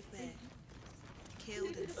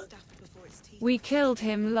 We killed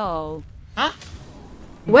him, lol. Huh?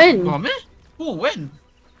 When? Oh, man? Oh, when?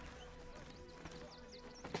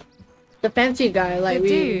 The fancy guy, like The we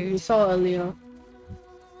dude. saw earlier.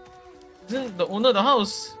 Isn't the owner of the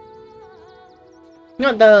house?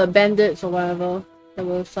 Not the bandits or whatever that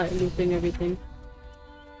was like looting everything.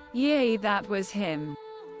 Yay, that was him.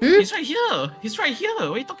 He's right here! He's right here!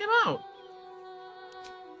 What are you talking about?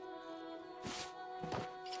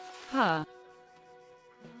 Huh.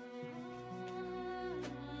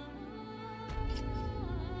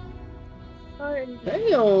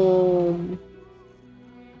 Damn.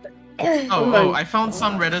 Oh, I found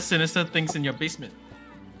some rather sinister things in your basement.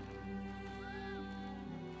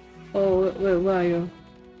 Oh, wait, where are you?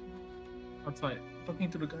 Outside, talking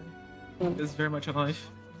to the guy. Oh. He's very much alive.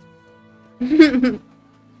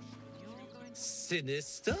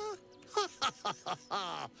 Sinister?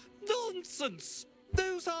 Nonsense!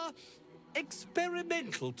 Those are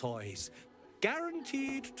experimental toys.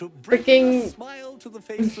 Guaranteed to bring Freaking- a smile to the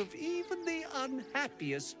face of even the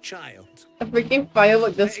unhappiest child. A freaking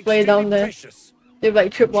firework display down there. They have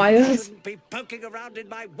like tripwires. Shouldn't be poking around in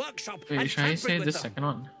my workshop Wait, and should I tampering say with this them. second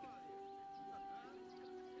one?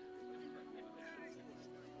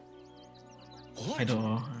 I don't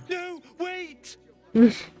know. No, wait!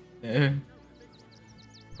 Yeah.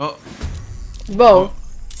 Oh. Bro.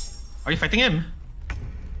 Are you fighting him?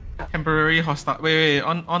 Temporary hostile. Wait,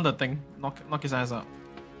 on the thing. Knock his ass out.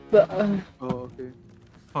 But, Oh, okay.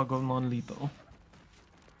 Toggle non-lethal.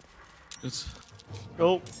 Just.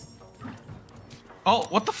 Go. Oh,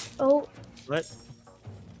 what the f- Oh. What?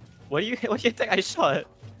 What do you think I shot?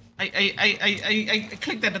 I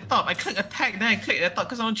clicked at the top. I clicked attack, then I clicked at the top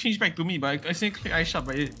because I want to change back to me, but I said click I shot,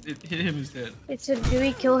 but it hit him instead. It's a, do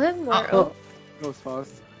we kill him or? Oh. That was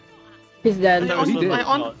fast. He's dead.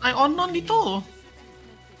 I on non-lethal.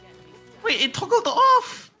 Wait, it toggled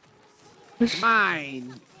off.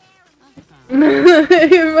 Mine.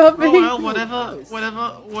 You're rubbing. Oh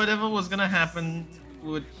well, whatever was gonna happen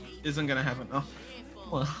isn't gonna happen. Oh,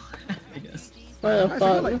 well, I guess. What the Guys, I got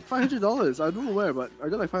fuck? like $500. I don't know where, but I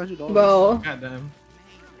got like $500. Bro, Goddamn.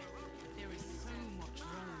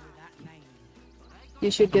 you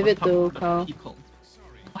should give it to Carl. What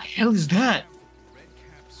the hell is that?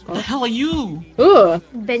 What the hell are you? Ooh.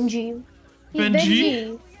 Benji. He's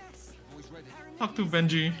Benji? Talk to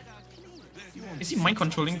Benji. Is he mind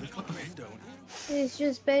controlling? What the f- It's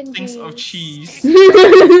just Benji. Things of cheese.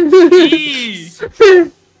 Cheese!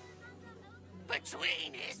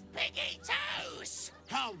 Between his piggy toes!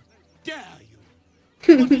 How dare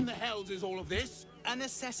you! What in the hells is all of this? A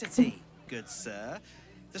necessity, good sir.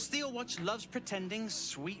 The Steel Watch loves pretending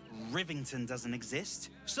sweet Rivington doesn't exist.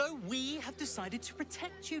 So we have decided to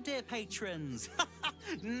protect you, dear patrons.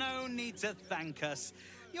 No need to thank us.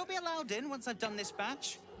 You'll be allowed in once I've done this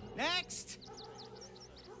batch. Next!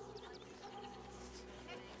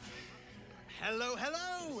 Hello,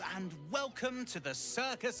 hello, and welcome to the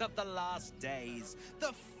Circus of the Last Days,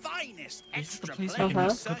 the finest This is the extra place play we can go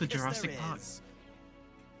to circus Jurassic there Park. is.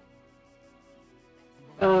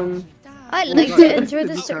 I'd like to enter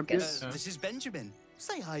the circus. This is Benjamin.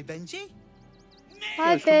 Say hi, Benji.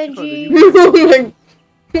 Hi, Benji.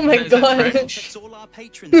 Oh my god. That's all our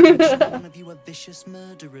patrons. I'm sure none of you are vicious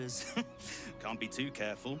murderers. Can't be too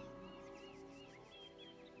careful.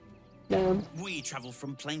 Damn. We travel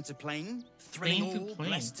from plane to plane, thrilling Plane to all plane,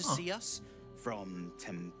 blessed to huh. see us. From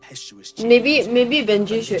tempestuous Maybe children to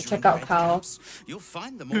Benji should check out Kyle. You'll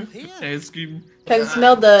find them all here. Ice cream. Can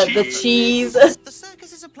smell the cheese. The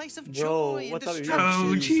circus is a place of Bro, joy and what's up with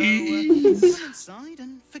you? destruction. Oh, So, come inside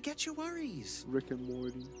and forget your worries. Rick and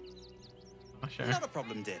Morty. Oh, sure. Not a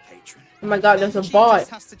problem, dear patron. Oh my god, there's a Benji bot.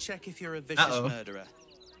 just has to check if you're a vicious Uh-oh. murderer.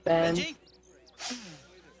 Ben. Benji?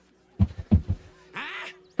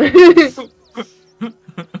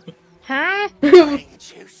 Huh? You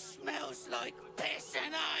smells like piss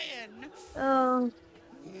and iron. Oh.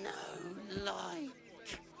 No like.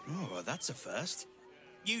 Oh, that's a first.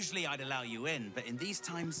 Usually I'd allow you in, but in these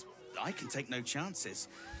times, I can take no chances.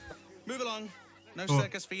 Move along. No Oh.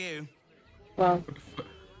 circus for you. Wow.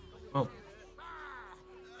 Oh.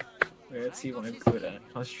 Wait, let's see what I'm good at.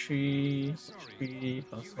 +3, 3,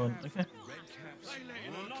 +1. Okay.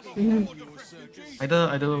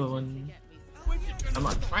 Either one. I'm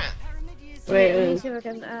not fat. Let me Wait, see if I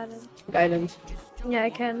can add it. guidance. Yeah, I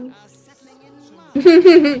can.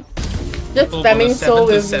 Just Oh, spamming bonus soul 7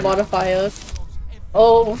 to with 7. modifiers.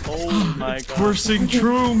 Oh, Oh my god. Coursing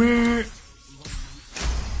through me.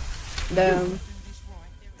 damn.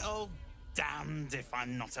 Oh, damned if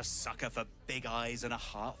I'm not a sucker for big eyes and a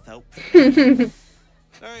heartfelt. Very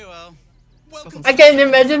well. Welcome I to can the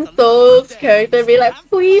imagine Circus of the Soul's Last character Days. be like, Have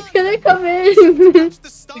please, fun. can I come in?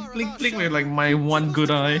 Blink, blink, blink with like my one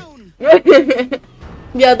good eye.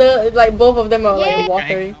 The other, like, both of them are Yeah. like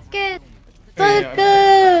watering. Good.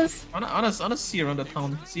 Circus! I wanna see around the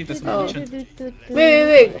town, see if there's Oh. a merchant.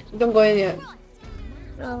 Wait. Don't go in yet.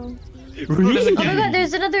 Oh. Really? Oh my god,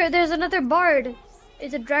 there's another bard.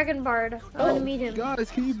 It's a dragon bard. I want to meet him.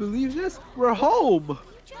 Guys, can you believe this? We're home.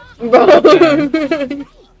 Bro.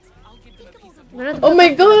 Oh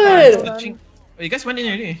my god! Oh, you guys went in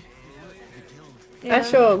already? Yeah,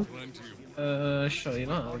 sure. Sure, you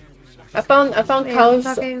know. I found Yeah, Kyle's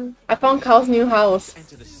talking. I found Kyle's new house.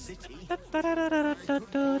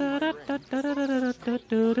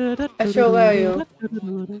 Sure, where are you?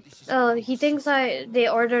 Oh, he thinks they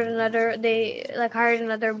like hired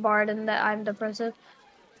another bard and that I'm the person.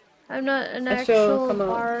 I'm not an Sure, actual come on.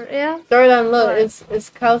 bard. Yeah? Jordan, look, What? it's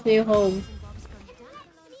Kyle's new home.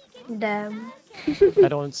 Damn. I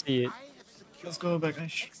don't see it. Let's go back.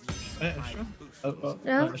 Sure.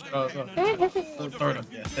 Yeah? Jordan,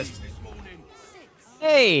 yeah, that's his name.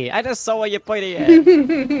 Hey, I just saw what you're pointing at.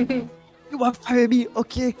 You want to fire me?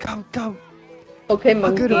 Okay, come. Okay, I'm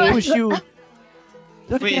monkey. gonna push you.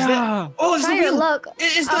 Look Wait, is at that? Oh, it's the Try your wheel! luck.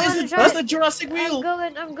 It's I wanna the try it's it. the Jurassic wheel!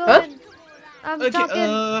 I'm going. I'm Okay,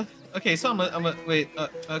 talking. okay, so I'm a wait,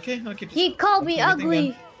 okay, okay. He called me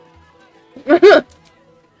anything ugly.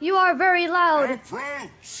 You are very loud.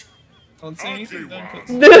 Don't say anything then,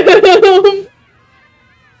 'cause-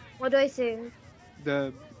 What do I say?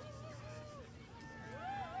 The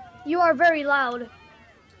You are very loud.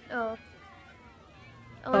 Oh.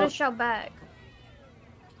 I want Oh. to shout back.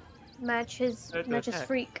 Match his attack.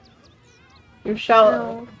 freak. You shout.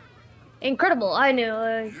 No. Incredible. I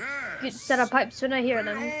knew. Good set of pipes when I hear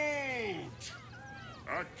them.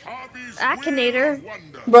 Akinator.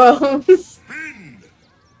 Bro. Spin!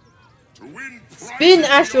 To win Spin, prizes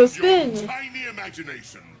Astro, beyond your spin! tiny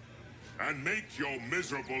imagination and make your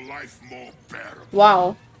miserable life more bearable.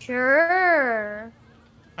 Wow. Sure.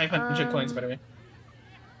 500 coins, by the way.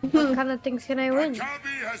 What kind of things can I win?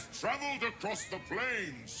 Akabi has traveled across the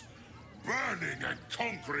plains, burning and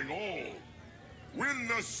conquering all. Win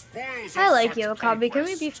the spoils I of like such you, Akabi. Can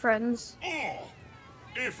we conquest. be friends? Or,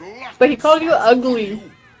 if luck But he called you smiles ugly. upon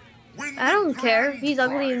you, win I the don't care. grand He's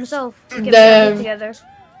ugly prize. himself. We can be Damn. ugly together.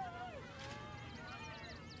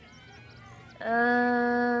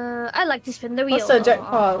 I like to spin the wheel. What's the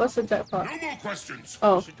jackpot? What's the jackpot? No more questions.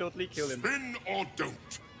 Oh. should totally kill him. Spin or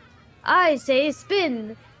don't. I say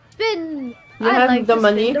spin. Spin. You I have like the to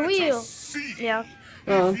money? spin the Let wheel. us see Yeah.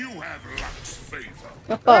 Oh. if you have luck's favor.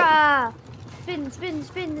 The fuck? Rah! Spin, spin,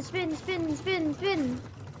 spin, spin, spin, spin, spin.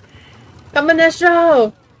 Come on,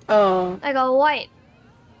 Astro! Oh. I got white.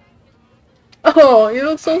 Oh, you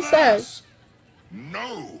look so sad. Alas,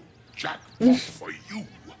 no jackpot for you.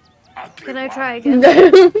 Ugly Can I one. try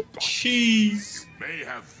again? Cheese! You may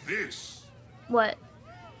have this. What?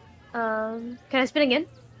 Can I spin again?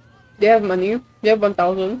 Do you have money? Do you have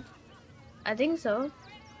 1,000? I think so.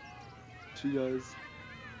 She does.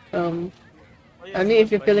 Only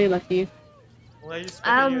if you're feeling lucky. Why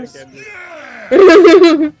are you spinning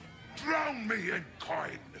again? Drown me in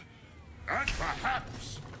coin, and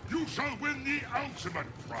perhaps you shall win the ultimate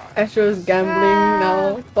prize. Astro's gambling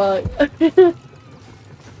now, but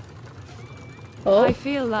oh. I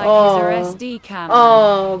feel like he's a SD cam.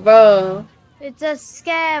 Oh, bro. It's a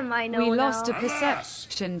scam, I know. We lost a now.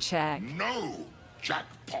 perception check. No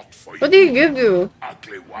jackpot for you. What do you give you?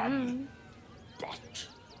 Ugly one. But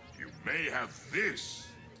you may have this.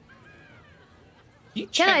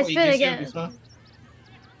 Can I spin again?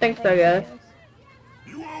 Thanks, I guess.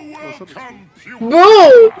 You are welcome,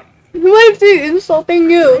 Bro! Why is he insulting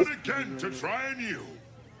you? again to try anew.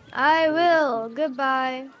 I will.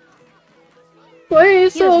 Goodbye. Why are you He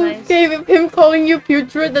so was nice. okay with him calling you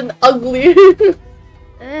putrid and ugly?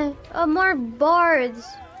 More bards.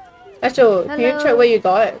 Astro, can you Hello. check what you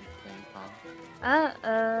got?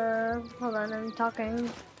 Hold on, I'm talking.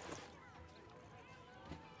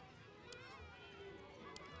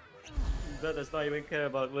 That does not even care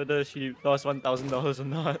about whether she lost $1,000 or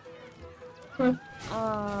not.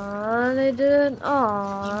 Aww, they did.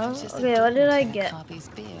 Aww. Okay, what did I get?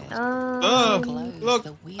 Look,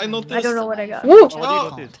 I noticed. I don't know what I got. Woo!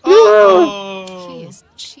 He is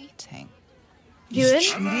cheating. You in?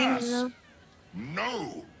 Alas, No.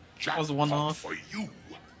 no That was one off. for you.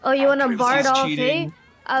 Oh, you wanna bar it This is off, cheating.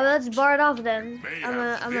 hey? Let's bar it off then. May I'm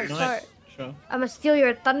have gonna this. start. Sure. I'm gonna steal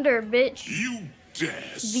your thunder, bitch. You dare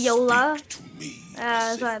Viola. speak to me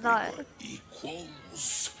That's as what I if thought. we were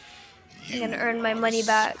equals. I'm gonna earn my money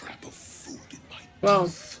back. Wow.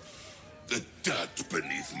 The dirt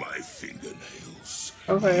beneath my fingernails.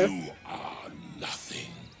 Okay. You are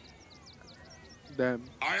nothing. Damn.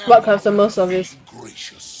 I am What customer service?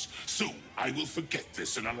 gracious, so I will forget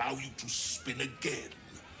this and allow you to spin again.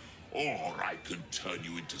 Or I can turn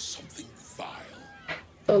you into something vile.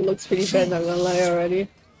 Oh, it looks pretty bad, not gonna lie already.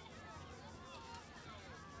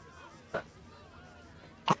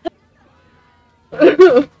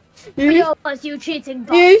 Yo, was you cheating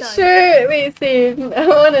You bastard? sure? Wait, see. I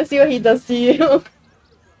wanna see what he does to you.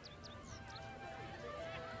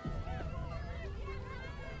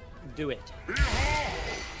 Do it.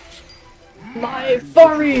 My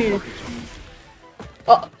furry!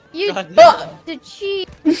 Oh. You Oh. the cheat.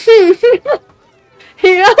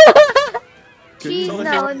 Yeah. Cheese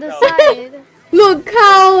now on the side. Look,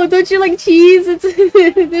 cow! Don't you like cheese? It's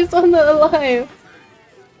this one not alive.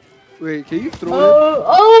 Wait, can you throw it?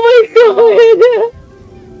 Oh my god!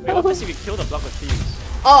 Wait, what happens if you kill the block of thieves?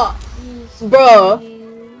 Oh, bro.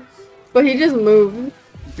 But he just moved.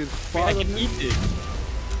 You can Wait, I can eat it.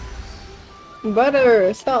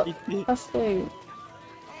 Butter, stop hustling.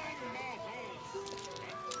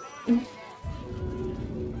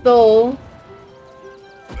 So,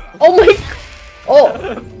 oh my,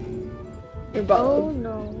 oh, you're about. Oh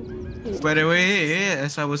no. By the way,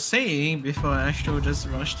 as I was saying before Astro just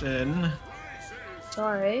rushed in,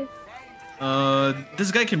 Sorry. this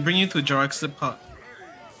guy can bring you to Jurassic Park.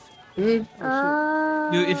 Mm.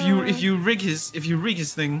 If you rig his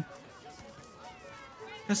thing,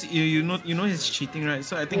 because you know he's cheating, right?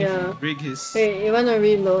 So I think if Yeah. you rig his. Wait, you wanna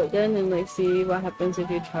reload then and like see what happens if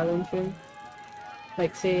you challenge him?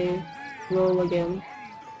 Like say, roll again.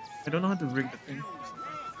 I don't know how to rig the thing.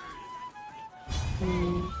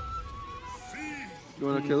 You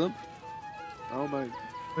wanna kill him? Oh my.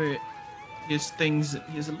 Wait, his things.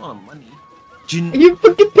 He has a lot of money. Jin. You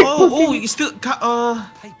fucking Oh, you still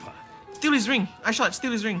steal his ring. I shot.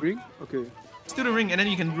 Steal his ring. Ring? Okay. Steal the ring, and then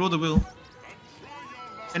you can roll the wheel.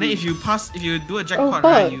 And then if you do a Oh, jackpot, fuck.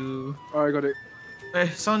 right? You. Alright, got it. Hey,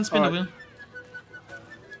 someone spin the Alright. wheel.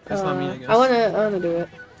 That's not me, I guess. I wanna do it.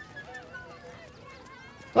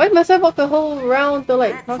 Why must I walk the whole round to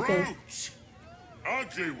like talking?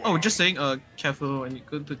 Oh, just saying. Careful when you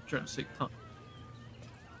go to Jurassic Park.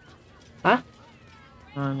 Huh?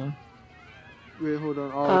 No. Wait, hold on.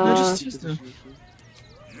 No, just use them.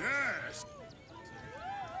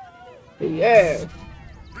 Yeah.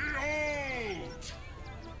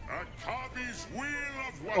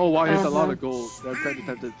 Oh wow, he has a lot of gold. That's kind of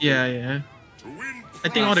tempted. Yeah. I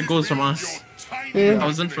think all the goals from us. Yeah.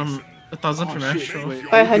 1,000 from Astro. Wait,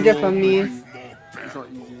 500 from me. It's not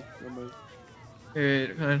easy. Never mind.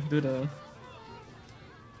 Wait, can I do the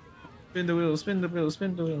spin the wheel? Spin the wheel.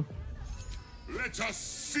 Spin the wheel. Let us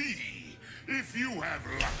see if you have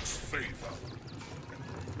luck's favor.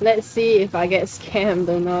 Let's see if I get scammed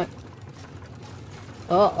or not.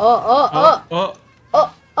 Oh!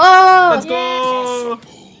 Let's go!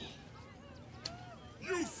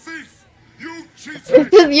 You thief It's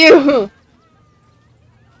just you.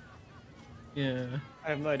 Yeah. I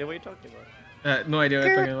have no idea what you're talking about. No idea what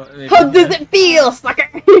you're talking about. Maybe. How does it feel, sucker?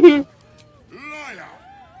 Liar!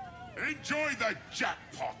 Enjoy the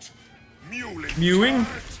jackpot. Mewing?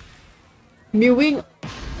 Mewing?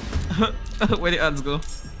 Where the ads go?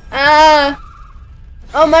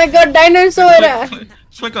 Oh my god, dinosaur!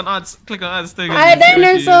 Click on ads. Click on ads. Hi,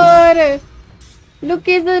 dinosaur! Look,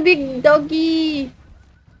 it's a big doggy.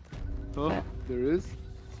 Huh? There is?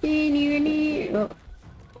 Oh.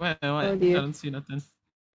 What? Oh, I dear. don't see nothing.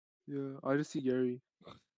 Yeah, I just see Gary.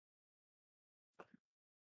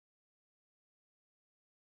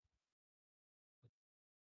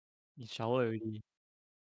 You shower already.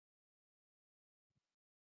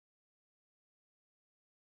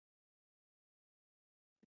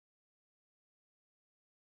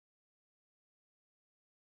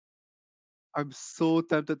 I'm so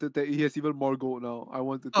tempted to take. He has even more gold now. I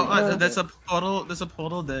want to take. Oh, there's a portal. There's a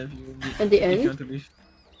portal there. If you At the if you end? want to leave.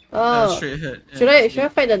 Oh. Straight ahead. Should I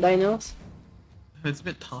fight the dinos? It's a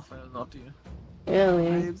bit tough. I don't know up to you. Really?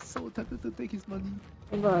 I am so tempted to take his money.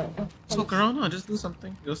 But Just look around. No, just do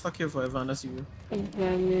something. You're stuck here forever unless you.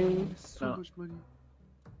 examine. So much money.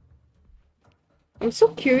 I'm so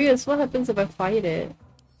curious. What happens if I fight it?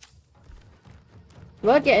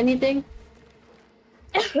 Will I get anything?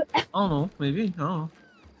 I don't know. Maybe. I don't know.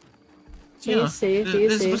 Can you save? Can you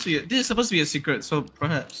This is save? supposed to be. This is supposed to be a secret. So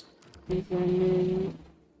perhaps. Examine.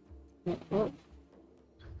 Oh.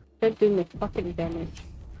 They're doing the fucking damage.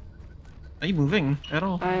 Are you moving at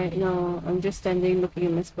all? No, I'm just standing looking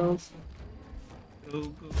at my spells. Go,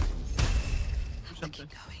 go. Something.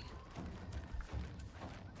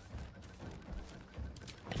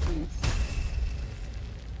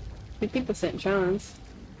 50% chance.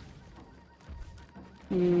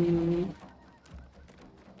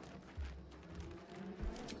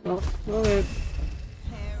 Oh, okay.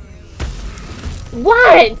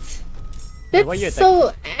 What? Wait, why you That's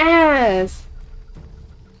so ass.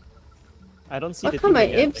 I don't see How the come my thing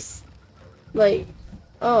yet, imps like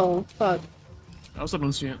oh fuck. I also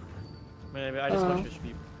don't see it. Maybe I just watch your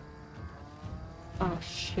stream. Oh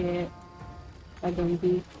shit. I don't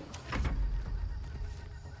be.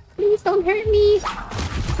 Please don't hurt me.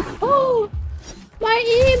 Oh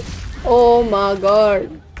my imp. Oh my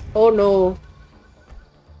god. Oh no.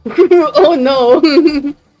 Oh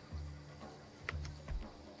no.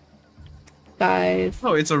 Guys.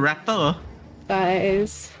 Oh, it's a raptor.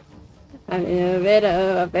 Guys. I'm in a bit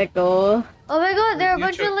of a pickle. Oh my god, there are a You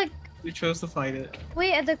bunch cho- of like. You chose to fight it.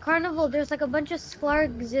 Wait, at the carnival, there's like a bunch of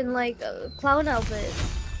sklargs in like clown outfits.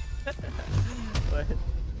 What?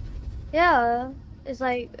 Yeah, it's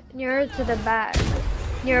like near to the back,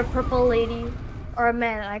 near a purple lady or a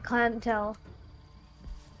man. I can't tell.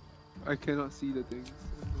 I cannot see the things.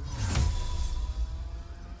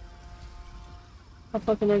 How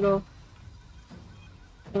far can I go?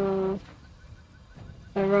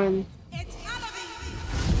 I run.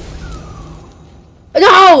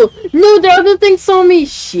 No! No, the other thing saw me!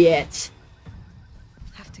 Shit!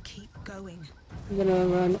 Have to keep going. I'm gonna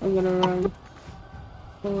run, I'm gonna run.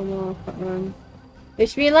 Oh no, I can't run.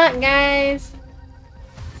 Wish me luck, guys!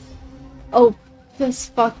 Oh, this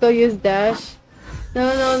fucker used dash.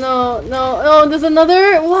 No, no, no, no, no, there's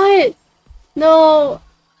another? What? No!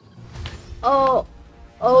 Oh,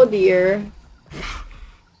 oh dear.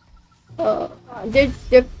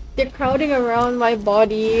 They're crowding around my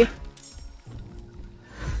body.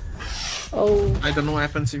 Oh. I don't know what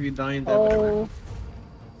happens if you die in there. Whatever. Oh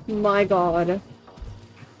my god.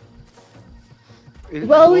 It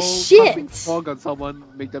Well, will shit! casting fog on someone,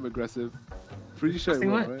 make them aggressive. Pretty sure it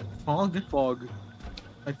Casting will, what? right? Fog? Fog.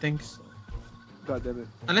 I think so. God damn it.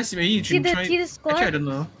 Unless maybe you See can the- try. see the Actually, I don't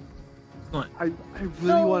know. It's not. I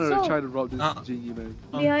really wanted so- to try to rob this genie, man.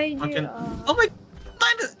 Behind you. fucking- Oh my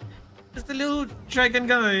god! It's the little dragon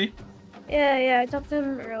guy. Yeah, I talked to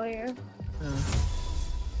him earlier.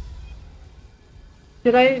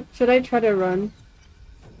 Should I try to run?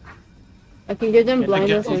 I can give them I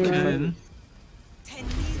blindness guess you and run. can.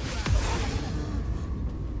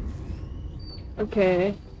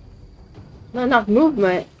 Okay. Not enough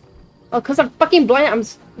movement. Oh, cause I'm fucking blind.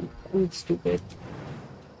 I'm stupid.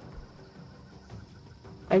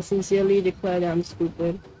 I sincerely declare that I'm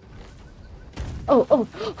stupid. Oh, oh,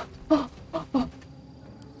 oh, oh, oh.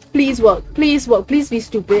 Please work. Please work. Please be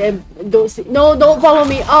stupid and don't see. No, don't follow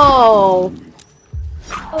me. Oh.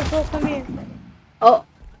 Oh, so come here. Oh.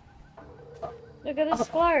 Look at the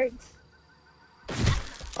sklargs.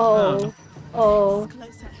 Oh. Oh.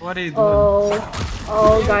 What are you doing? Oh.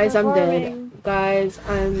 Oh, guys, I'm dead. performing. Guys,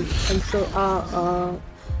 I'm so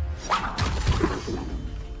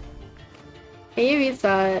Can you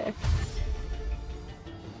restart?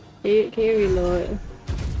 Can you reload?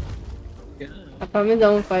 Yeah. I promise I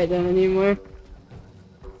don't fight them anymore.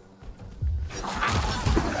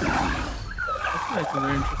 That's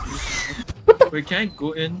very interesting. Wait, can I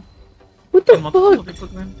go in? What the Multiple fuck? people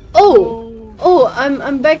go in? Oh,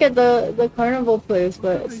 I'm back at the carnival place,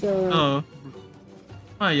 but Oh.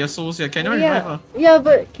 Ah, your souls here. Can I revive yeah, her? yeah,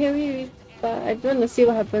 but can we restart? I just want to see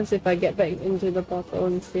what happens if I get back into the portal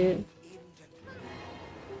instead.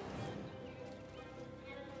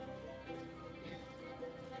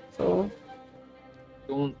 So.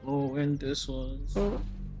 Don't know when this was. Oh.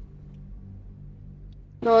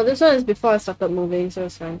 No, this one is before I started moving, so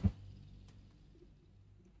it's fine.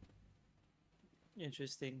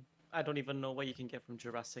 Interesting. I don't even know what you can get from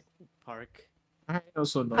Jurassic Park. I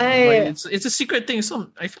also don't know. I- But it's a secret thing,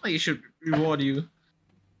 so I feel like it should reward you.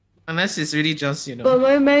 Unless it's really just, you know. But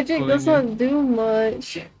my magic going does in. not do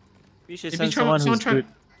much. We should Maybe send someone who's good.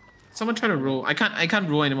 Someone try to roll. I can't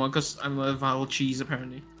roll anymore because I'm a vile cheese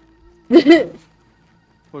apparently.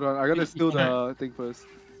 Hold on, I gotta steal the thing first.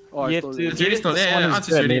 Oh, I You have stole to it. It's already stolen. Yeah, someone Arts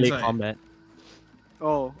who's is good at already melee inside. combat.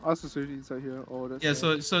 Oh, us is already inside here. Oh, that's Yeah,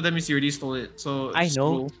 sad. so that means you already stole it. So I just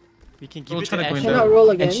know. roll. We can give Roll, it try to to go in Ashley, there. Cannot roll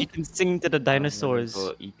again? and she can sing to the dinosaurs.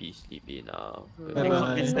 Go EP sleepy now. And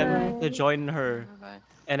convince them to join her.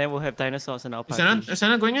 And then we'll have dinosaurs in our Is party.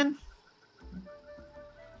 Anna going in?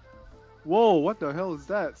 Whoa, what the hell is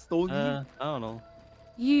that? Stony? I don't know.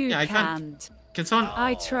 You Yeah, I can't. can't. Can someone?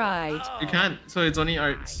 I tried. You can't. So it's only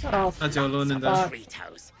Arts. Oh, That's your alone in there.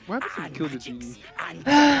 What happened if you kill the genie?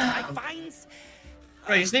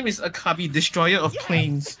 Right, his name is Akabi, Destroyer of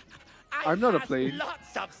Planes. I'm not a plane.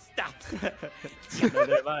 Lots of stuff.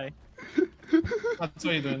 Neither am I. That's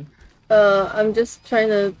what you're doing. I'm just trying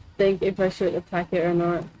to think if I should attack it or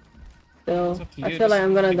not. So, up to I you, feel like just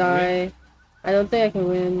I'm gonna take a die. I don't think I can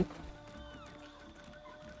win.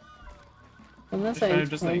 Unless Just I try to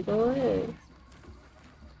just, like- handle it.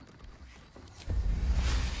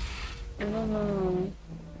 I don't know.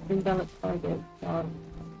 Invalid target. God.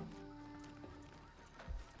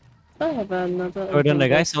 I have another. Oh, then the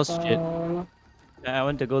guy invalid sells shit. spell. I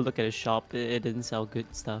went to go look at his shop. It didn't sell good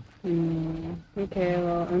stuff. Okay,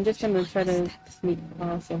 well, I'm just gonna try to sneak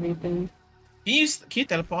past everything. Can you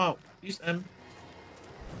teleport out? Use M.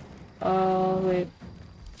 Wait.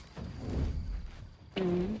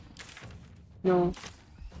 No.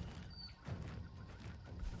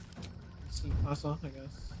 See, pass off, I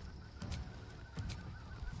guess.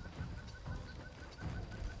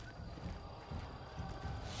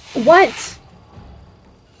 What?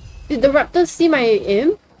 Did the raptors see my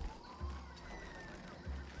imp?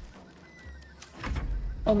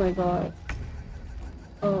 Oh my god.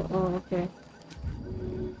 Oh, okay.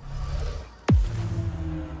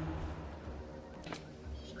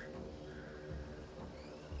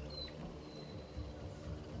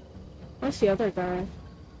 Where's the other guy?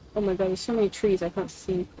 Oh my god, there's so many trees I can't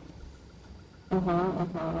see. There,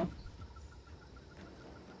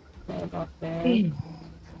 about there.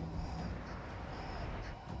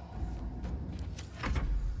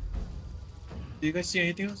 Do you guys see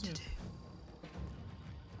anything else? Yeah.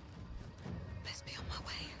 Best be on my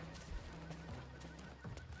way.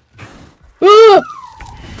 Ah!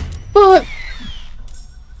 Fuck!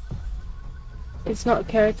 It's not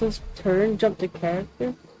character's turn, jump to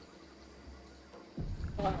character.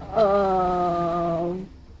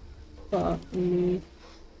 Fuck me.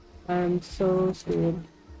 I'm so screwed.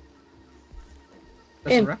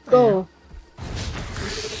 There's a Imp, raptor go!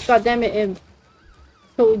 God damn it, Imp.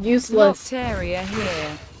 So useless. Locked area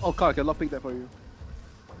here. Oh, God, I can lockpick that for you.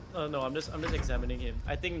 No, I'm just examining him.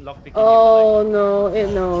 I think lockpicking. Oh no, it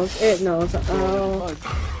knows. It knows. Oh.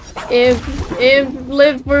 Imp,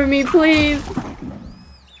 live for me, please.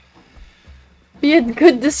 Be a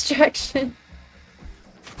good distraction.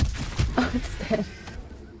 Oh, it's dead.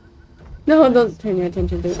 No, don't turn your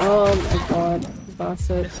attention to it. Oh my god,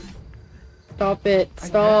 bastard. Stop it.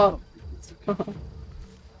 Stop. Stop.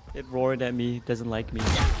 It roared at me. Doesn't like me.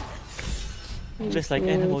 Just like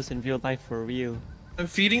Yes. animals in real life for real. I'm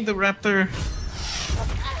feeding the raptor.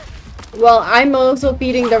 Well, I'm also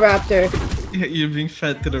feeding the raptor. Yeah, you're being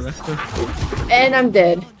fed to the raptor. And I'm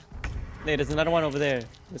dead. Hey, there's another one over there.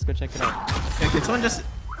 Let's go check it out. Yeah, can someone just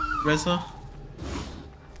res her?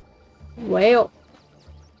 Well.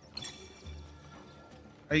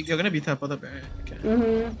 You're gonna be teleported back.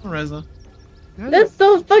 Okay. Res her. That's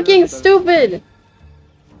so fucking stupid.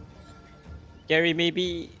 Gary,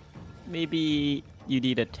 maybe you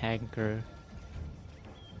need a tanker.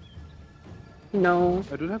 No.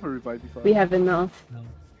 I don't have a revive before. We have enough.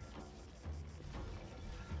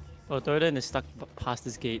 Oh, Thoradin is stuck past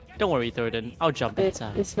this gate. Don't worry, Thoradin. I'll jump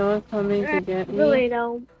inside. Is no one coming to get me? Really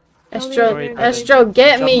don't. Astro,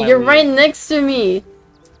 get me! You're right next to me!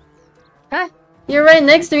 Huh? You're right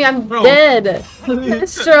next to me, I'm dead!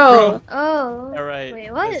 Astro! Oh. Alright.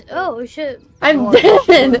 Wait, what? Oh, shit. I'm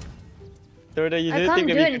dead! Thoradin, you I didn't can't think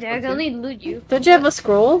do that we anything, I could can only loot you. Don't you have a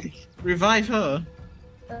scroll? Revive her.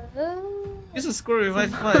 Uh, Use a scroll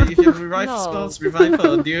revive her. If you revive No. spells, revive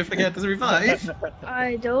her. Do you forget to revive?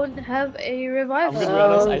 I don't have a revival.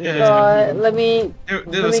 Oh god, let me Do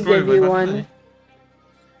give a scroll you revive one.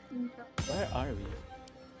 Where are we?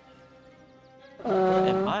 Uh, Where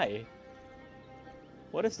am I?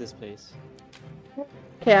 What is this place?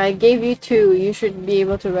 Okay, I gave you 2. You should be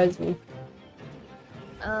able to res me.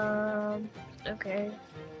 Okay.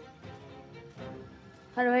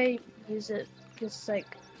 How do I use it? Just like...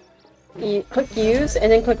 You click use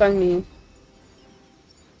and then click on me.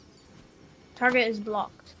 Target is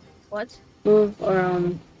blocked. What? Move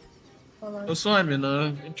around. Hold on. Also, I'm in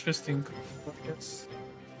a interesting podcast.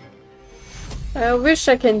 I wish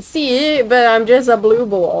I can see it, but I'm just a blue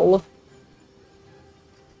ball.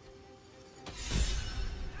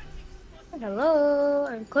 Hello,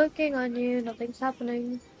 I'm clicking on you, nothing's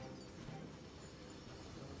happening.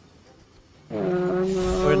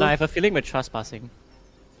 Or I have a feeling we're trespassing.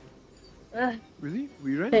 Really?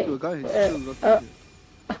 We ran Hey, into a guy who's still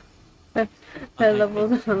not I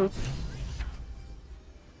leveled up.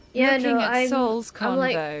 Yeah, Looking no, at Soul's I'm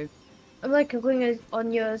like, convo. I'm like clicking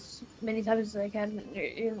on you as many times as I can.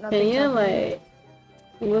 Can Nothing's you happening. like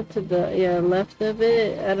look to the left a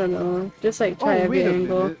bit? I don't know. Just like try Oh, every wait a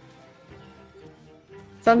angle. minute.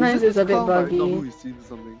 Sometimes it's a bit Not who buggy. he's seen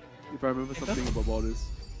something. If I remember something about this.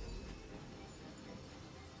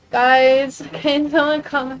 Guys, can someone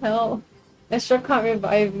come help? Esther can't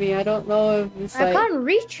revive me. I don't know if it's I like... can't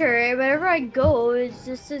reach her. Wherever I go, it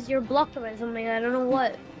just says you're blocked by something. I don't know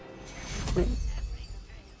what.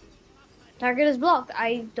 Target is blocked.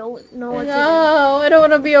 I don't know what to No, I don't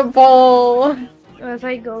want to be a ball. do. Or if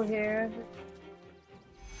I go here.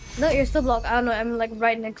 No, you're still blocked. I don't know. I'm like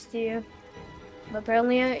right next to you. But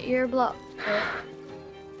apparently you're blocked. So.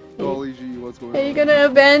 Golly gee, what's going Are on? you gonna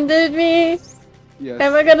abandon me? Yes.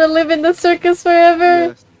 Am I gonna live in the circus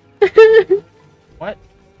forever? What?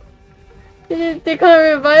 They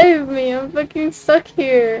can't revive me. I'm fucking stuck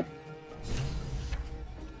here.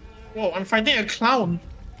 Whoa, I'm fighting a clown.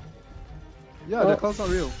 Yeah, the clown's not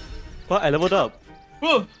real. What? I leveled up.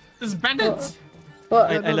 Whoa, there's bandits. Well,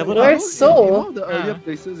 I leveled where's up. Soul? In one of the earlier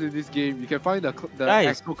places in this game, you can find the Guys.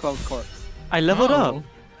 actual clown's corpse. I leveled up.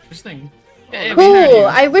 Interesting. Cool!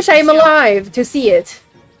 I wish I'm alive to see it.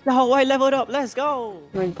 No, I leveled up. Let's go.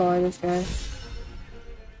 Oh my god, this guy.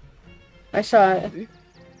 I shot.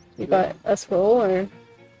 You got a scroll or?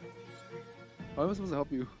 How am I supposed to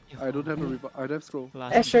help you? I don't have a I don't have scroll.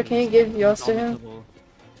 Esther, can you give yours to him?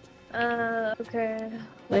 Okay.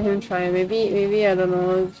 Let him try. Maybe I don't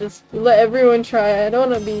know. Just let everyone try. I don't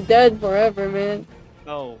want to be dead forever, man.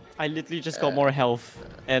 No, I literally just got more health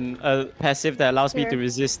and a passive that allows me to Here.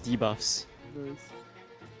 resist debuffs. Nice.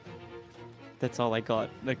 That's all I got.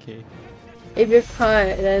 Okay. If you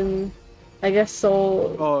can't, then I guess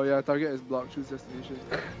Soul. Oh yeah, target is blocked. Choose destination.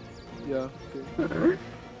 Yeah. Okay.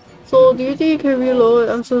 Soul, do you think you can reload?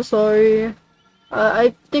 I'm so sorry.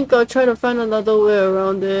 I think I'll try to find another way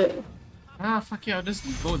around it. Ah, fuck you, I'll just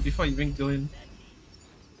go before you even go in.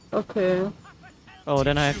 Okay. Oh,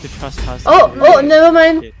 then I have to trespass. Oh, never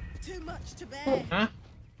mind. Huh?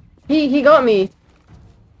 He got me.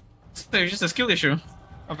 So it's just a skill issue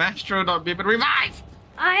of Astro not being able to revive!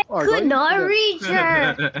 I Oh, could not reach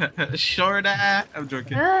her. Sure that. I'm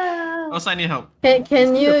joking. Ah. Also, I need help.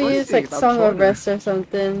 Can you the first use thing, like I'm Song of shorter. Rest or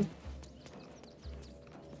something?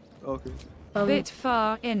 Okay. Bit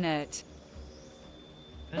far in it.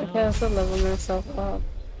 I can also level myself up.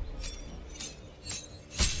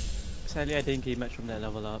 Sadly, I didn't gain much from that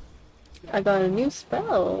level up. I got a new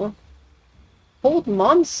spell. Hold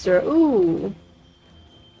monster. Ooh.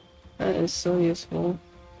 That is so useful.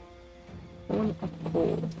 One of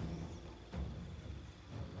cold.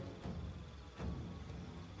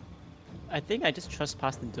 I think I just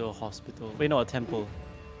trespassed into a hospital. Wait, no, a temple.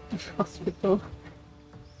 Hospital.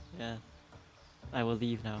 Yeah. I will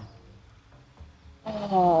leave now.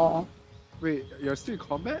 Oh. Wait, you're still in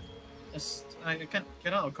combat? Yes, I can't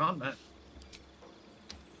get out of combat.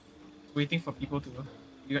 Waiting for people to,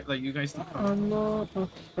 you guys to come. I'm not a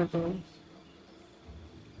struggle.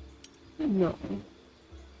 No.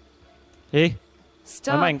 Hey?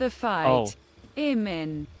 Start the fight. Oh.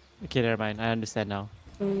 Imin. Okay, never mind. I understand now.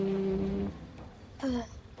 Wait,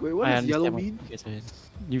 what I does yellow understand what mean? you guys are in.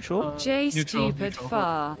 Neutral? J neutral, stupid neutral.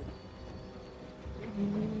 far.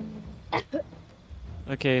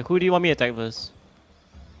 Okay, who do you want me to attack first?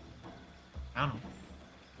 I don't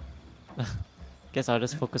know. Guess I'll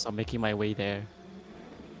just focus on making my way there.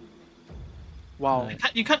 Wow.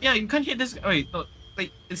 You can't hit this guy. Wait, no,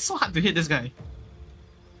 wait, it's so hard to hit this guy.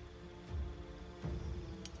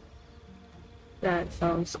 That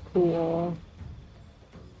sounds cool.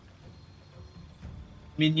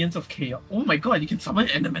 Minions of Chaos. Oh my god, you can summon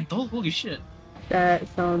Elemental? Holy shit. That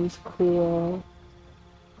sounds cool.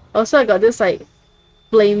 Also, I got this like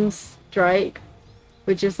flame strike,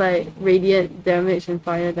 which is like radiant damage and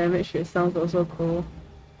fire damage, which sounds also cool.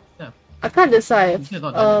 Yeah. I can't decide. It's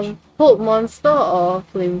not damage. Hope monster or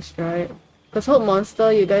flame strike. Cause hope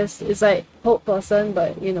monster, you guys, it's like hope person,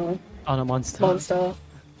 but you know, On a monster. monster,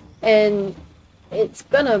 and it's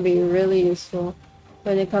gonna be really useful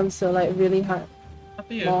when it comes to like really hard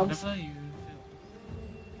After you, mobs. after you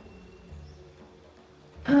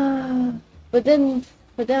but then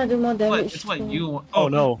I do more What? damage. It's what too. you want. Oh,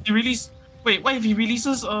 no. He released. Wait, what if he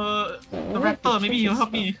releases the raptor? Maybe he'll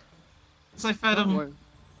help me. Cause I fed him.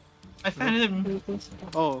 I fed him.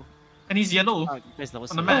 Oh. And he's yellow You guys never on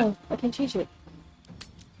see the it. map. Oh, I can change it.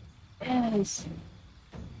 Yes.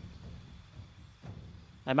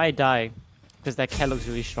 I might die because that cat looks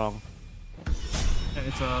really strong.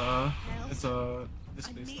 Yeah, it's this place. So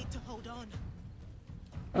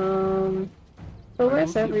I where's don't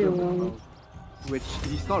see a film everyone? about- Which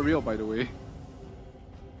he's not real, by the way.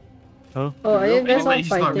 Huh? Oh, are you guys all He's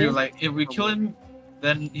not real. fighting? Like if we kill him,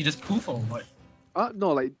 then he just poof or what?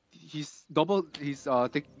 No, like he's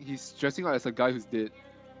he's dressing out as a guy who's dead.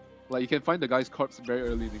 Like you can find the guy's corpse very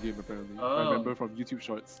early in the game apparently. I Oh. remember from YouTube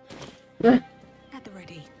shorts. At the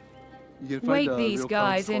ready. You can find Wait, the these real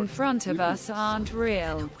guys clown's in corpse. front of Really us aren't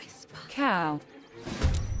real. Cow.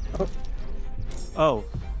 Oh.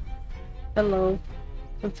 Hello.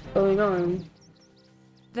 What's going on?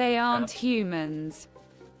 They aren't humans.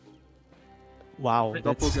 Wow, that's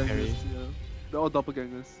Doppelgangers, scary. yeah. They're all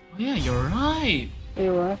doppelgangers. Oh yeah, you're right.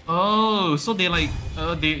 You what? Oh, so they like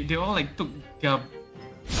they all like took their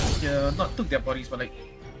not took their bodies but like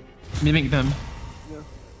mimic them. Yeah.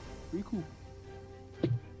 Pretty cool.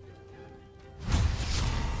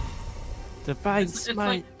 Divine It's smite.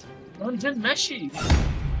 like Dungeon Meshi.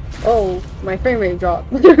 Oh, my frame rate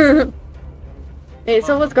dropped. Hey,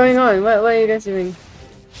 so what's going on? What are you guys doing?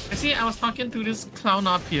 I see. I was talking to this clown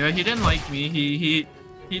up here. He didn't like me.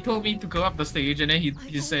 He told me to go up the stage, and then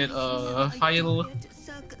he said heil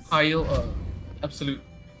absolute.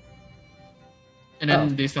 And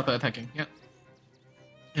then they started attacking. Yeah.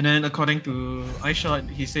 And then according to iShot,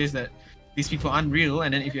 he says that these people aren't real,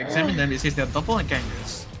 and then if you examine them, it says they're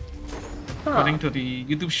doppelgangers. According to the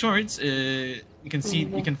YouTube shorts, you can see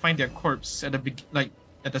you can find their corpse at the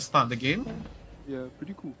at the start of the game. Yeah,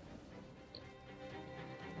 pretty cool.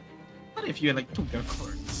 What if you like took their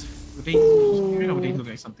corpse? Would they would they look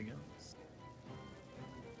like something else?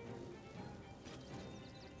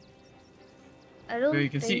 I don't Well, you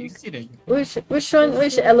can see think... that. Which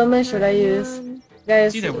element should I use?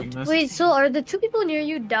 Guys, See their weakness. Wait, so are the two people near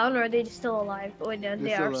you down or are they still alive? Oh,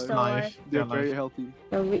 they are still alive. They're They're very alive. healthy.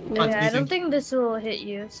 the weakness. Yeah, I don't think this will hit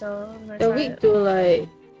you, so I'm gonna They're try weak it. to like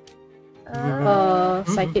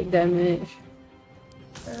psychic damage.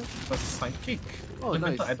 But sidekick. Oh,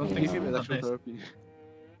 nice. I don't Give think him so. Not nice. electrotherapy.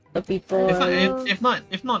 The people. If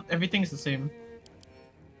not, everything's the same.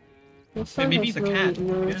 This Maybe one has the no cat.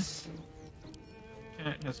 weakness.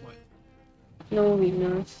 Cat has what? No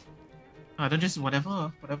weakness. Don't just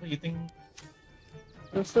whatever you think.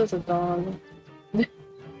 This is a dog.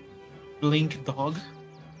 Blink dog.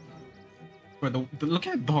 Where the look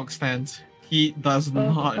at dog stands. He does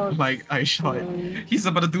not dog like iShot. He's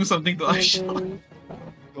about to do something to iShot.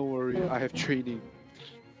 Don't worry, I have training.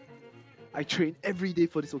 I train every day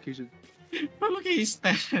for this occasion. But look at his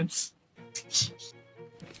stance.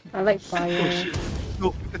 I like Oh fire. shit.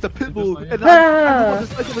 No, it's a pit bull, and Ah! I'm the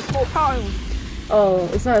size of a small child. Oh,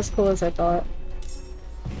 it's not as cool as I thought.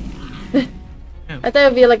 I thought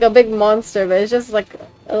it'd be like a big monster, but it's just like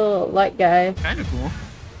a little light guy. Kinda cool.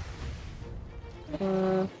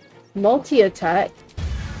 Multi-attack.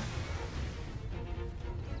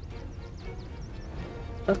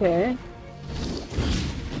 Okay.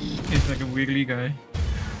 He's like a wiggly guy.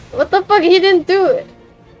 What the fuck? He didn't do it.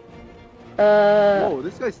 Whoa,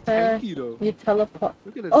 this guy's tanky though. You teleport.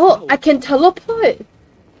 Look at his Oh, health. I can teleport.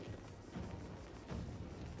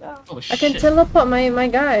 Oh I can shit. teleport my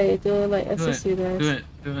guy to like Do assist it. you guys.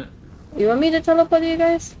 Do it. You want me to teleport you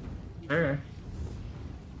guys? Sure.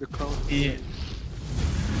 The clown. Yeah.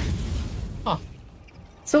 Oh.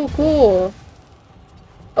 So cool.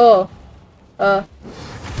 Oh.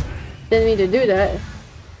 Didn't mean to do that.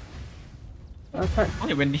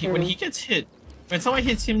 Only when he gets hit, when someone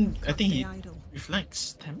hits him, I think he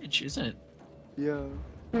reflects damage, isn't it? Yeah.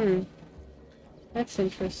 That's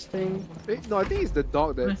interesting. No, I think it's the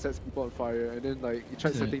dog that sets people on fire, and then like he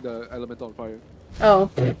tries setting the elemental on fire. Oh.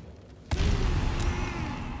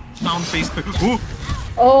 Down face.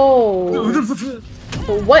 Oh.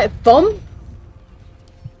 What? Thumb?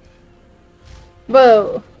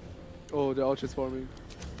 Bro. Oh, they're all transforming.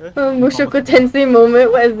 Mushoku Tensei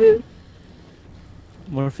moment. What is it?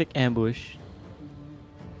 Morphic ambush.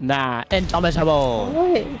 Nah, indomitable.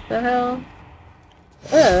 What the hell?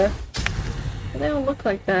 They don't look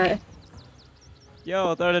like that.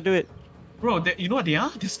 Yo, thought I'd do it. Bro, you know what they are?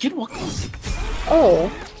 They're skinwalkers.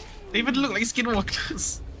 Oh. They even look like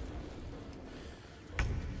skinwalkers.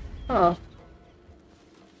 Oh.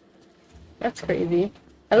 That's crazy.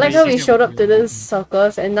 I like how we showed up to this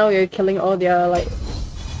circus and now you're killing all their like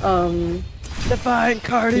Divine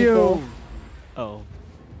cardio. People. Oh.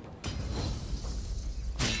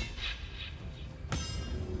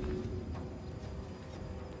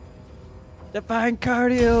 Divine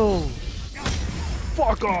cardio.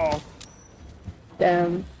 Fuck off.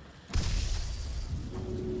 Damn.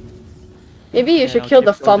 Maybe you should kill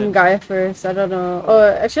the thumb guy first, I don't know. Oh,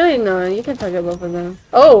 actually no, you can target both of them.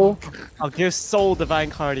 Oh! I'll give Soul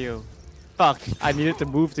Divine Cardio. Fuck, I needed to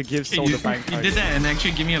move to give Soul Divine Cardio. You did that and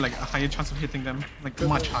actually give me like a higher chance of hitting them. Like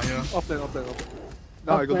much higher. Offline.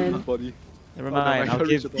 Now I go to his body. Never mind, I'll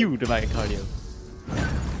give you Divine Cardio.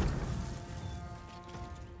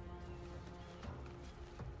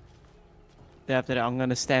 Then after that, I'm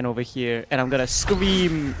gonna stand over here and I'm gonna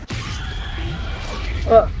scream.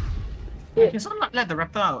 Can someone let the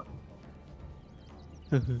raptor out?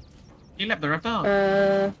 You let the raptor out?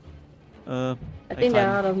 I think they're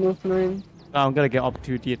out of movement. I'm gonna get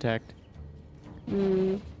opportunity attacked.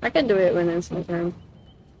 I can do it when it's my turn.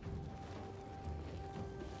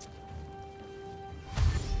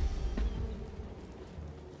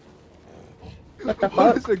 What the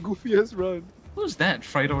fuck? It's the goofiest run. Who's that,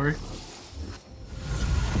 Fridor?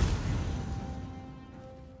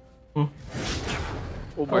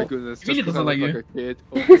 Oh my goodness. He really doesn't like you. A kid.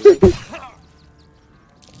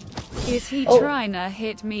 Is he trying to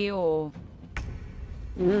hit me or?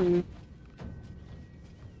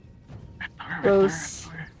 Bro's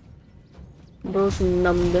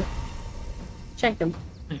numbed. Check him.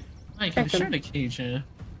 I can share the cage,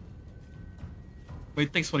 but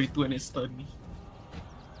it takes 42 and it's stunned me.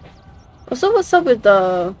 Also, what's up with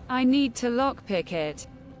the... I need to lockpick it.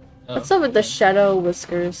 What's up with the shadow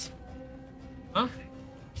whiskers? Huh?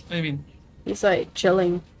 What do you mean? He's like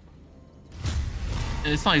chilling.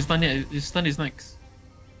 It's not his stun yet, his stun is next.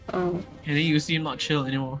 Oh. And then you see him not chill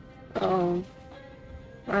anymore. Oh.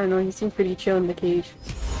 I don't know, he seemed pretty chill in the cage.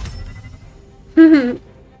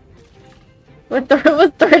 What's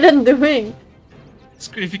Thornton doing?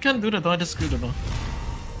 If you can't do the door, just screw the door.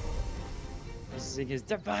 Using his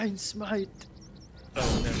Divine Smite.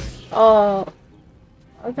 Oh, never. Oh.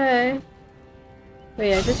 Okay.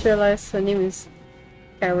 Wait, I just realized her name is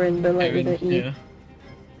Karen, but like with an E. Yeah.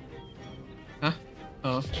 Huh?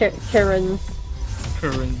 Oh. Karen.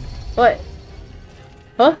 Karen. What?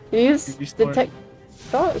 Huh? You use Restore. detect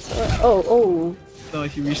thoughts? Oh. No,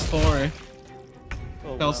 if you restore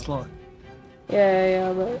Oh, spell slot.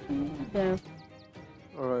 Yeah, but yeah.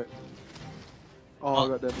 Alright. Oh,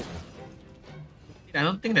 god damn it. I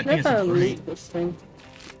don't think that thing That's how I is loot great. this thing.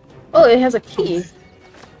 Oh, it has a key.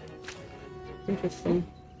 Interesting.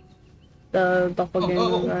 The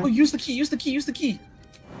doppelganger guy. Oh, use the key, use the key, use the key!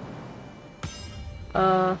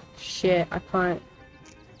 Shit, I can't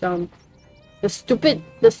jump. The stupid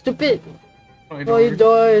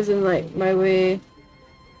door is in like my way.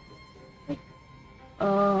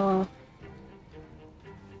 I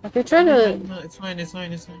could try to... No, it's fine.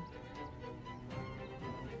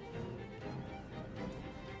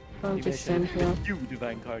 I'll just stand here. You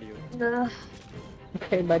Divine Cardio.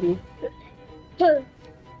 Okay, buddy. I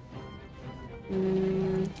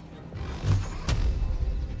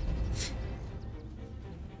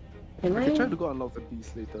can try to go unlock the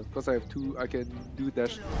beast later, because I have two, I can do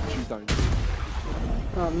dash 3 times.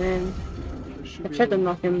 Oh man. I tried to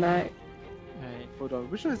knock him back. Hold on,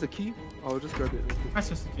 which one is the key? I'll just grab it. That's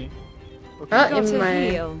just the key. Okay. In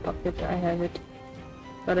my pocket, I have it.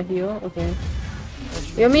 Got a heal? Okay.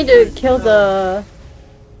 You want me to kill the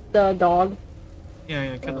dog?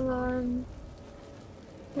 Yeah, kill the dog.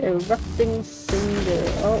 Erupting cinder.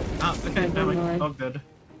 Oh. Ah, okay, never mind. Dog dead.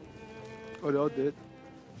 Oh, they're all dead?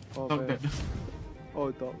 Oh, Dog man. dead.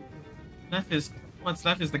 Oh, dog. What's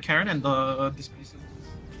left is the Karen and the species.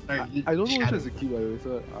 I don't know which is the key by the way,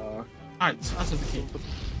 so Alright, so that's just the key.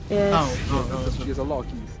 Yes. She has a lot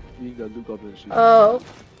of keys, being the Loot Goblin. Oh,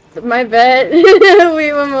 my bad.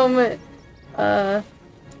 Wait one moment.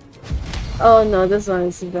 Oh no, this one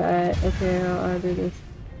is bad. Okay, I'll do this.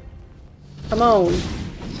 Come on.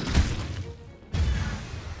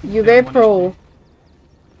 You very pro.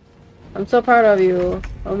 I'm so proud of you.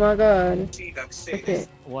 Oh my god. Okay.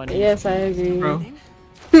 Yes, I agree.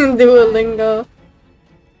 Duolingo.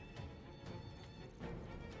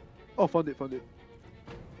 Oh, found it.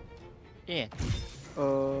 Yeah.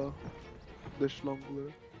 Dash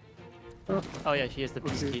longer. Oh yeah, she has the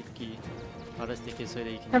biscuit key. I'll just take it so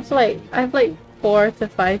that you can. I have like 4 to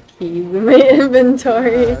 5 keys in my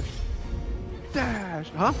inventory. Dash!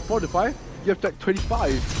 Huh? 4 to 5? You have like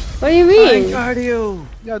 25. What do you mean? Define cardio!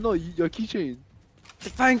 Yeah, no, your keychain.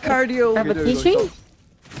 Define cardio! I have a keychain?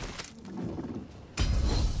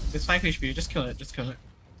 It's 5 HP, just kill it,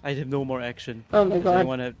 I have no more action. Oh my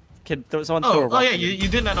god. Someone throw a rock. Oh yeah, you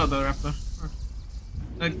did let out the raptor.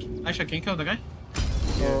 Aisha, can you kill the guy?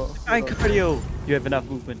 Define cardio! You have enough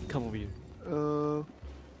movement, come over here.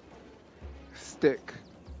 Stick.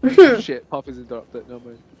 Shit, path is interrupted, never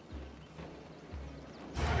mind.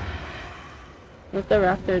 What's the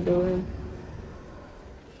raptor doing?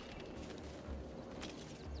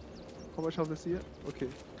 How much health does he have? Okay.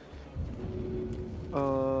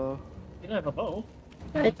 You don't have a bow.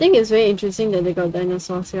 I think it's very interesting that they got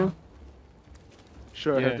dinosaurs here.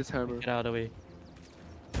 Sure, I have this hammer. Get out of the way.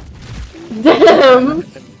 Damn!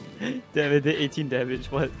 Damn, it did 18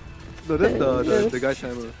 damage, what? No, that's the guy's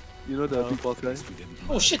hammer. You know the big boss guy?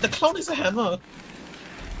 Oh shit, the clown is a hammer!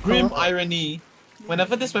 Grim irony.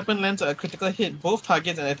 Whenever this weapon lands a critical hit, both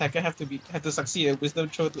targets and attacker have to succeed a wisdom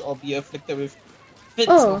throw to or be afflicted with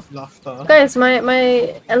fits of laughter. Guys,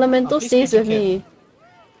 my elemental stays with me.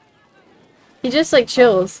 He just like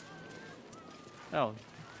chills. Oh,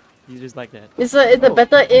 you just like that. It's a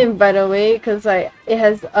better imp, by the way, because like it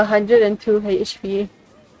has 102 HP.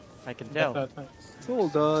 I can tell. So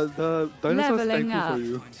the dinosaur's Leveling thankful up. for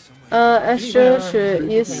you. Astro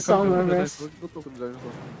should use Song of Rest. Go talk to the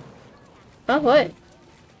dinosaur. Huh, what?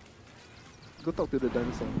 Go talk to the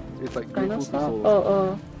dinosaur. It's like grateful to Dinosaur? souls.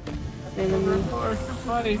 Oh. Enemy.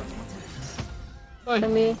 Funny.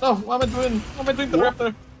 Enemy. Oh, what am I doing? What am I doing to the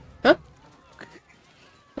raptor? Huh?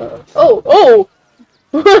 Oh! Whoa!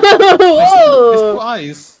 His 2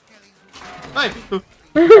 eyes. Hi.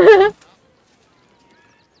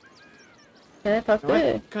 Can I talk to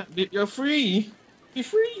it? You're free. Be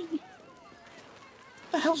free. What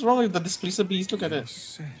the hell's wrong with the Displeaser Beast? Look at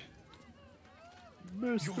it.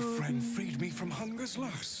 Your friend freed me from hunger's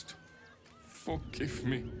lust. Forgive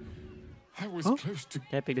me. I was close to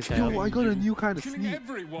Yo, I got a new kind of sneak.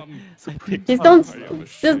 everyone.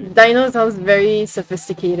 This dino sounds very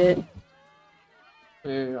sophisticated.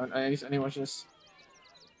 I need to watch this.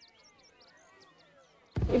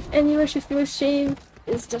 If anyone should feel shame,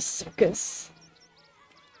 it's the circus.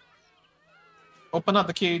 Open up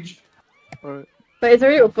the cage. Alright. But it's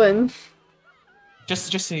already open.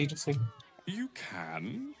 Just say. You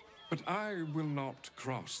can, but I will not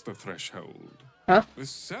cross the threshold. Huh? The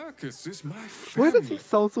circus is my family. Why does he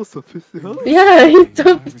sound so sophisticated? Yeah, he's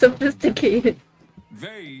so sophisticated.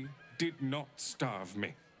 They did not starve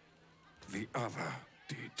me. The other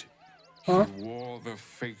did. Huh? He wore the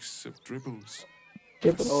face of Dribbles.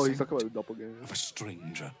 Dribbles? Oh, he's talking about the doppelganger. Of a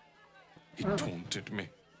stranger. He taunted me,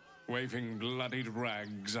 waving bloodied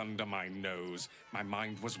rags under my nose. My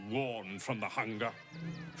mind was worn from the hunger.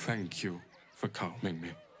 Thank you for calming me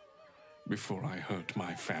before I hurt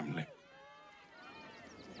my family.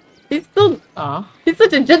 He's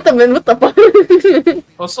such a gentleman, what the fuck?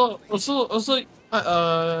 Also,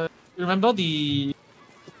 remember the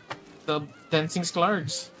dancing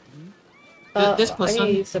sklars? This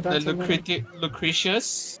person,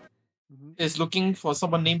 Lucretius, is looking for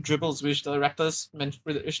someone named Dribbles, which that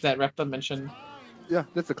raptor mentioned. Yeah,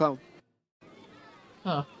 that's the clown.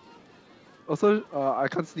 Huh. Also, I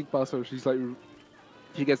can't sneak past her. She's like,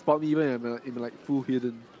 she can spot me even in like full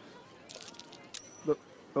hidden. Look,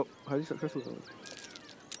 oh, highly successful.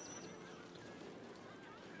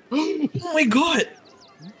 Oh my god!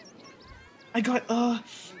 I got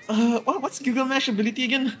what's Gilgamesh ability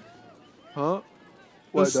again? Huh?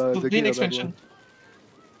 What, the main Gate of expansion. Babylon?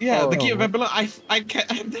 Yeah, Oh, the Gate of what? Babylon. I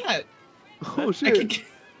have that. Oh shit!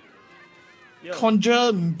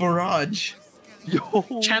 Conjure barrage. Yo.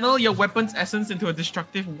 Channel your weapon's essence into a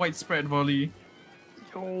destructive widespread volley.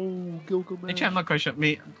 Yo, Gilgamesh. Actually, I'm not quite sure.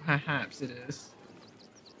 Perhaps it is.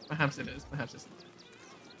 Perhaps it is. Perhaps it's not.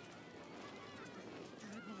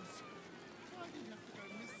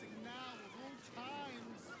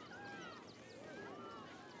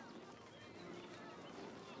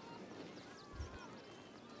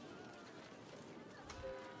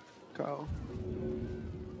 Kyle.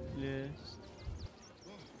 Yes.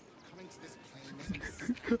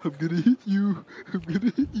 I'm gonna hit you. I'm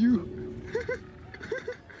gonna hit you.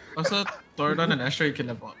 Also, Thoradon and Astra you can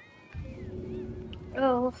level up.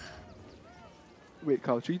 Oh. Wait,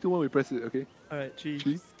 Kyle, 3, 2, 1, we press it, okay? Alright, 3,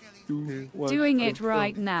 2, 1. Doing it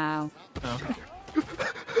right now. Oh.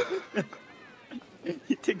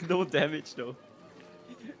 He takes no damage though.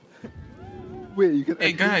 Wait, you can.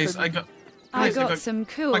 Hey guys, I got. I Guys, got some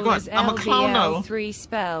cool my God, as I'm a clown now. LVL 3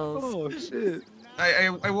 spells. Oh shit.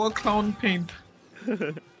 I wore clown paint.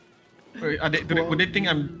 Wait, would they think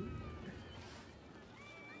I'm?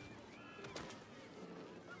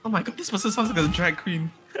 Oh my god, this person sounds like a drag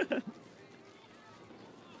queen.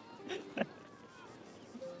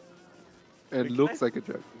 And Wait, looks like a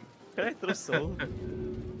drag queen. Can I throw soul?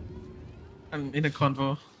 I'm in a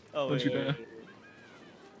convo. Oh, Don't you dare.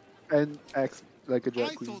 And acts like a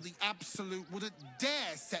drag I queen. thought the Absolute wouldn't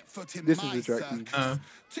dare set foot in This my is a drag queen. circus.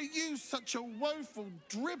 To use such a woeful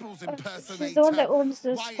dribbles impersonator. She's the one that owns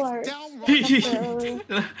the Why, it's square.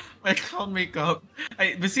 downright My clown makeup.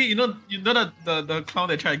 But see, you know the clown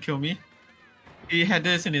that tried to kill me. He had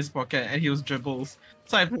this in his pocket and he was dribbles.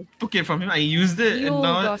 So I took it from him. I used it, You and all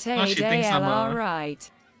now got she thinks I'm ADL, a.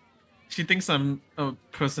 right. She thinks I'm a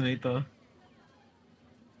personator.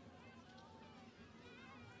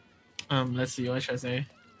 Let's see. What should I say?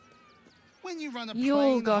 When you run a You all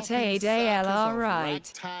plain got hopping ADL, circus of right.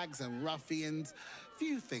 ragtags and ruffians,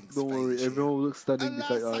 few things Don't worry, faze you. everyone looks stunning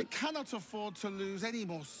beside Alas, I art. cannot afford to lose any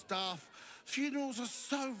more staff. Funerals are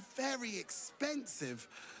so very expensive.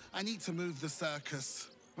 I need to move the circus,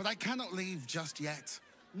 but I cannot leave just yet.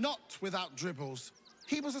 Not without Dribbles.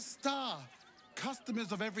 He was a star.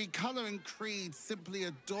 Customers of every color and creed simply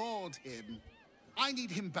adored him. I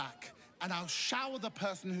need him back, and I'll shower the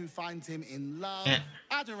person who finds him in love,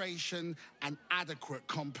 adoration, and adequate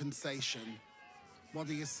compensation. What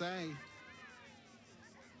do you say?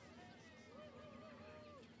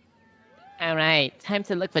 Alright, time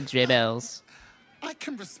to look for dribbles. I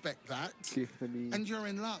can respect that. Okay, let me. And you're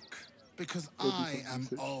in luck, because go do I some am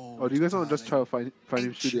research. old. Or do you guys want to just try to find him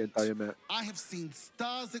Ancient. through the entire map? I have seen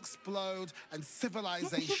stars explode and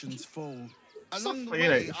civilizations fall. Along the funny,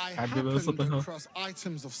 way, like, I fabulous, what the happened hell? across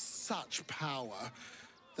items of such power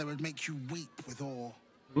that would make you weep with awe.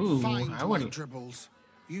 Ooh, Find I my wouldn't. dribbles.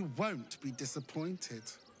 You won't be disappointed.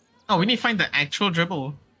 Oh, we need to find the actual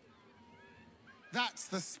dribble. That's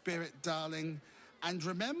the spirit, darling. And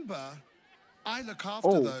remember, I look after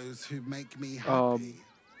Oh. those who make me happy.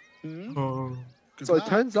 Oh. So it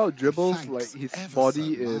turns out Dribbles, Thanks like his ever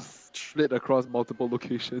body so is split across multiple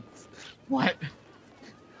locations. What?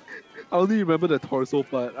 I only remember the torso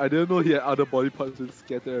part. I didn't know he had other body parts that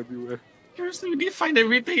scattered everywhere. Seriously, we need to find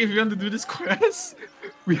everything if you want to do this quest.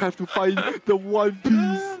 We have to find the One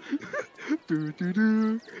Piece. do, do,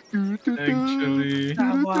 do, do, do, Actually.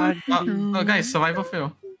 Oh, guys, survival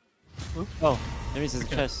fail. Oh, that means there's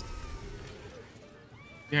a chest.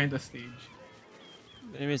 Behind the stage.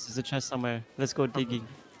 That means there's a chest somewhere. Let's go digging.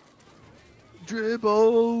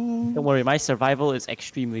 Dribble. Don't worry, my survival is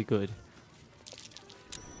extremely good.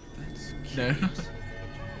 No.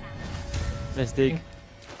 Let's dig.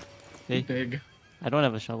 Hey, Dig. I don't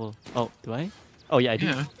have a shovel. Oh, do I? Oh yeah, I do.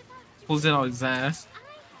 Yeah. Pulls it out his ass.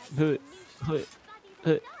 Inside,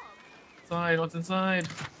 what's inside?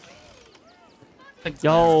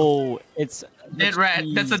 Yo, it's Dead rat.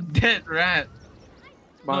 That's a dead rat.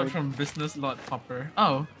 Mine. Not from business lot popper.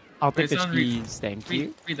 Oh. I'll take Wait, the someone read- cheese, thank read,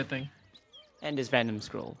 you. Read the thing. And this random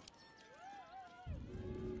scroll.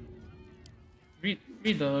 Read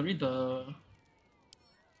the.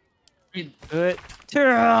 Good.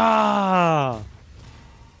 Tara!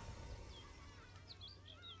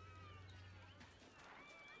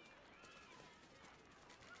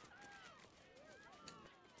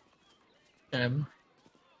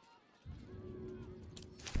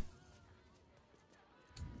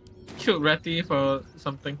 Killed Ratty for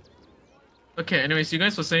something. Okay, anyways, you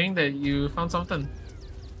guys were saying that you found something.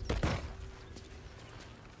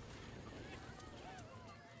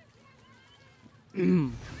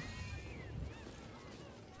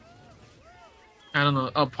 I don't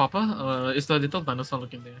know. Oh, Papa? Is the little dinosaur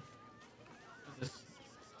looking there?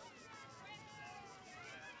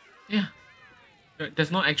 Yeah.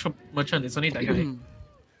 There's no actual merchant, it's only that guy.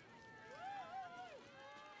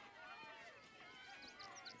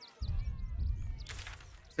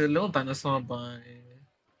 The little dinosaur by.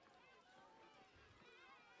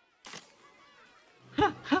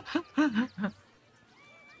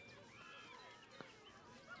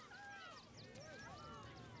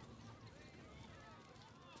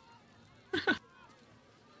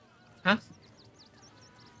 Huh?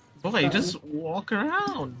 Boy, just walk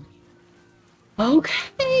around.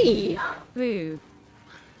 Okay. Boo.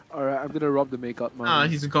 Alright, I'm gonna rob the makeup man. Ah,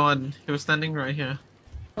 he's gone. He was standing right here.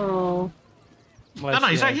 Oh. No,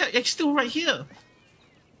 he's right here. He's still right here.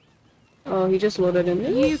 Oh, he just loaded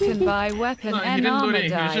in. You can buy weapon No, he and didn't load armor it,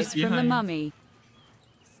 he was just dice from the behind. mummy.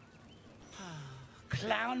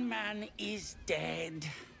 Clown Man is dead.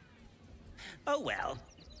 Oh well.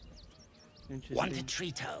 Want a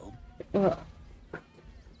treato?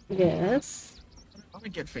 Yes. Let me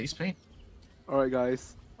get face paint. Alright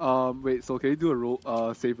guys. Wait, so can you do a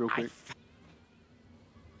roll save real quick?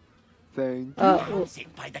 Thank you.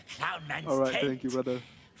 By the Clown Man's Alright, tent. thank you brother.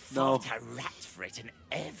 Now. Fought a rat for it and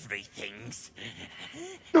everything's.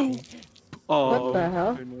 Oh, What the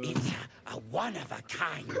hell? It's a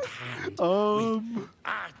one-of-a-kind hand with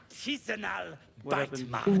artisanal bite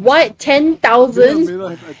marks. What? 10,000?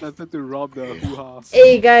 Mela has attempted to rob the hoo-ha.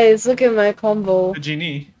 Hey guys, look at my combo. The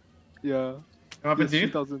genie. Yeah. What happened to you?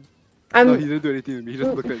 3,000. I'm- No, he didn't do anything to me, he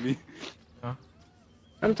just looked at me.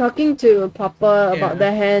 I'm talking to Papa Yeah. about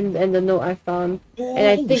the hand and the note I found, and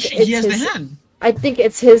I think shit, it's he has the his. hand. I think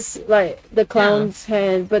it's his, like the clown's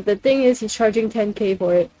hand. But the thing is, he's charging 10k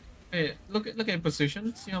for it. Hey, look at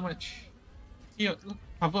position. See how much. See your, look,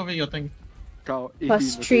 hover over your thing. Cow, 18.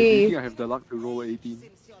 Plus okay, 3. do you think I have the luck to roll 18?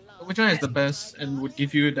 Which one is the best and would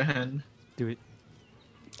give you the hand? Do it.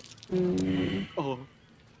 Oh.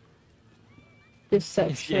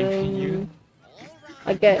 Deception.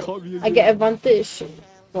 I Caught me get advantage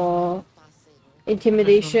for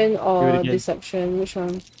intimidation Do it or again. deception. Which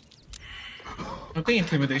one? I think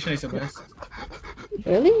intimidation is the best.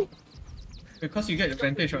 Really? Because you get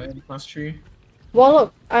advantage right at plus 3. Well,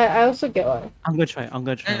 look, I also get one. I'm gonna try. I'm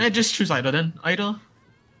gonna try. And just choose either then. Either.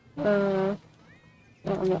 No,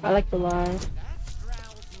 I like the lie.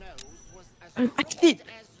 I did it!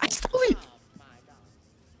 I stole it!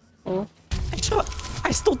 Oh.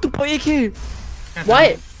 I stole 2.8k!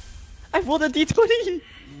 What? I rolled a d20!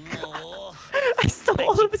 I stole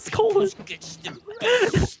all of his gold!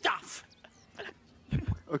 Stuff.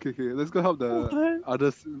 Okay, let's go help the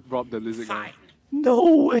others rob the lizard guy.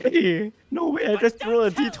 No way! No way, I just rolled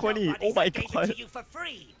a d20! Oh my god!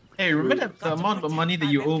 Hey, remember the amount of money that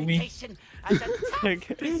you owe me? Hold on,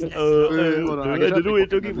 I I can don't know what you're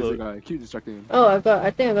talking lizard about. guy. Keep distracting him. Oh,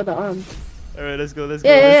 I think I got the arm. Alright, let's go, let's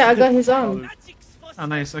Yeah, go. I got his arm. Oh,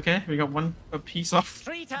 nice. Okay, we got a piece of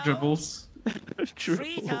dribbles.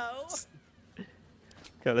 Dribbles.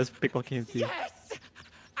 Okay, let's pickpocket him too.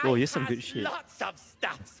 Whoa, here's some good shit. Lots of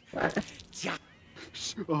stuff.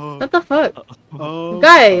 Oh. What the fuck? Oh.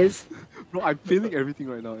 Guys! Bro, I'm feeling everything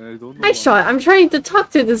right now and I don't know. I shot. I'm trying to talk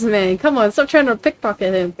to this man. Come on, stop trying to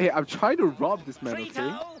pickpocket him. Hey, I'm trying to rob this man,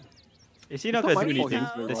 okay? Is he not It's gonna not do my fault anything?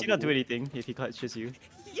 he's Does he not do anything if he catches you?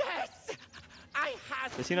 Yes, I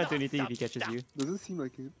have. Does he not do anything if he catches you? Doesn't seem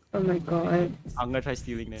like it. Oh my god. I'm gonna try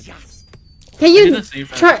stealing then. Can you didn't save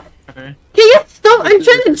that. try? Okay. Can you stop? I'm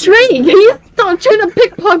trying to train. Can you stop trying to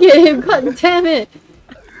pickpocket him? God damn it!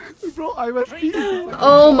 Bro, I was stealing.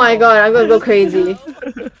 Oh my god, I'm gonna go crazy.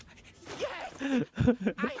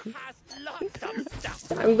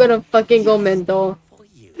 I'm gonna fucking go mental.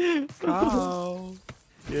 Ow.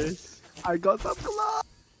 Yes. I got some gloves.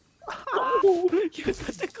 Oh, you got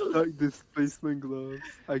the gloves. Like displacement gloves.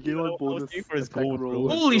 I gave one bonus. waiting for his attack gold, roll.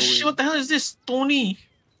 bro. Holy shit, what the hell is this? Tony?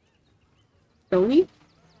 Tony?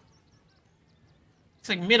 It's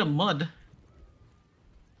like made of mud.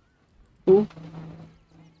 Who?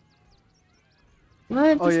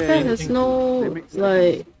 What? Oh, This yeah, guy yeah, has they no make sense.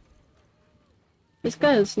 like. This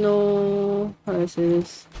guy has no. How do I say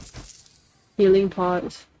this? Healing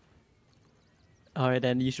parts. Alright,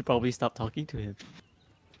 then you should probably stop talking to him.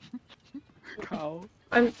 Cow.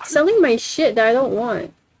 I'm selling my shit that I don't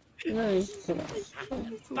want. Nice.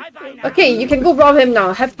 Okay, you can go rob him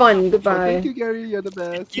now. Have fun. Goodbye. Thank you, Gary. You're the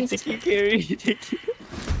best. Thank you, Gary. Thank you.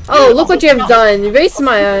 Oh, look what you have done. You're very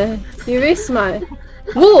smart. You're very smart.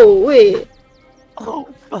 Whoa, wait. Oh,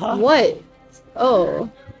 fuck. What? Oh.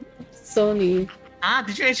 Sony. Ah,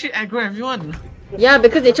 did you actually aggro everyone? Yeah,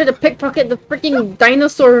 because they tried to pickpocket the freaking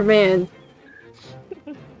dinosaur man.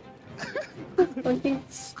 Fucking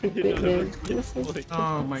stupid man.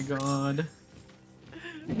 Oh my god.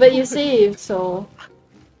 But you saved, so.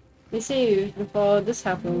 You saved before this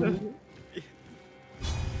happened.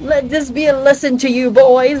 Let this be a lesson to you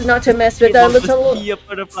boys, not to mess with our little. Be a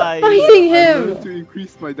butterfly. Stop fighting I him! learned to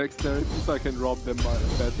increase my dexterity so I can rob them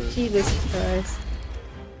better. Jesus Christ.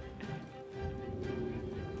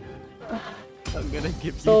 I'm gonna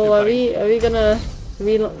give you So the are we gonna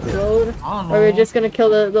reload? I don't Or we're know. just gonna kill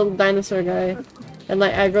the little dinosaur guy and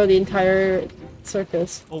like aggro the entire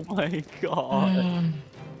circus? Oh my god.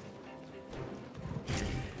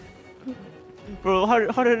 Bro,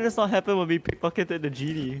 how did this not happen when we pickpocketed the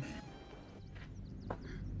genie?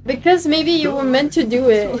 Because maybe you were meant to do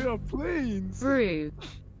it. Sorry, planes. Brew.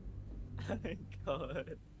 Oh my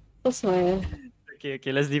god. That's my.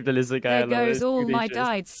 Okay, let's leave the lizard guy There alone. goes It's all too my dangerous.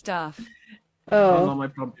 dyed stuff. Oh. Not my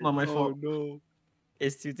problem. Not my fault. No.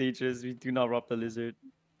 It's too dangerous. We do not rob the lizard.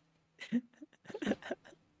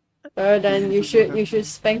 Then you should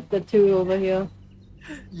spank the two over here.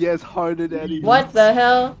 Yes, harder, daddy. What the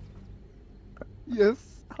hell? Yes,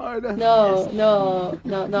 harder. No,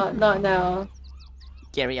 not now.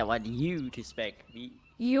 Gary, I want you to spank me.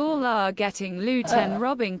 Y'all are getting loot and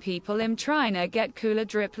robbing people. I'm trying to get cooler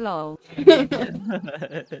drip lol. I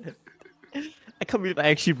can't believe I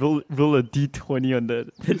actually roll a d20 on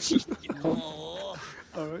the genie.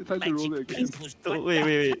 Alright, time to roll it again. Oh,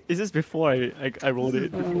 wait. Is this before I rolled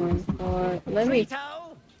it? Oh my god. Let me.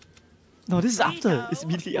 No, this is after. It's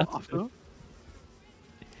immediately after.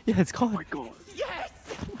 Yeah, it's gone. Oh my god. Yes!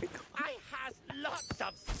 I has lots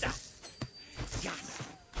of stuff. Yes.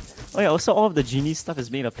 Oh yeah, also all of the genie stuff is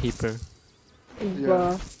made of paper.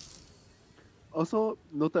 Yeah. Also,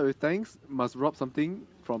 note that with thanks, must rob something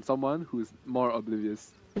from someone who is more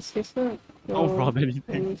oblivious. Don't rob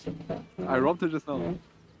anything. I robbed her just now.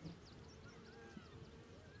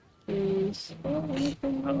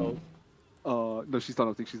 Uh-oh. No, she's not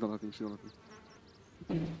nothing. She's not nothing.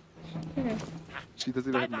 She doesn't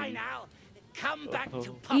even have money. Now, come back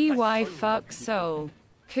to EY fuck soul.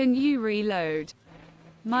 Can you reload?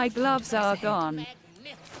 My gloves are gone.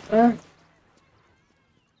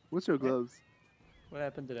 What's your gloves? What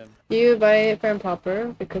happened to them? You buy it from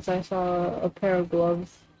Popper because I saw a pair of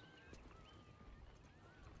gloves.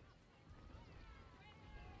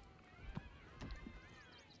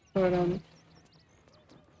 Hold on.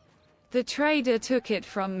 The trader took it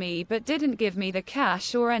from me but didn't give me the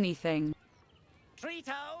cash or anything.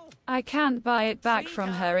 I can't buy it back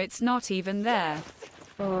from her, it's not even there.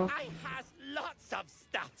 Oh. I has lots of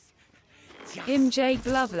stuffs. MJ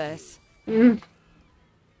Gloveless.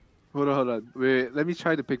 Hold on. Wait, let me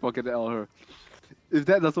try to pickpocket the her. If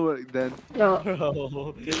that doesn't work, then... No.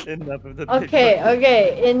 Enough of the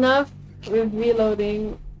Okay, enough with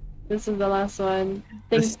reloading. This is the last one.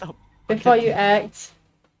 Think before you act.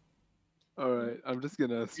 Alright, I'm just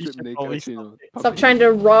gonna strip naked. Actually, no. Stop trying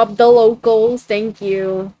to rob the locals, thank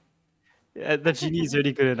you. Yeah, the genie is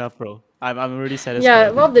already good enough, bro. I'm already satisfied. Yeah,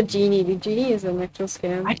 rob the genie. The genie is an actual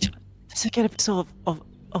scam. The second episode of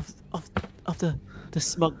the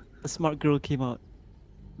smart girl came out.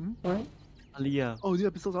 What? Aliyah. Oh, the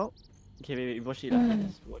episode's out? Okay, wait, watch it after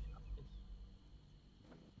this.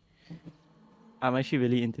 I'm actually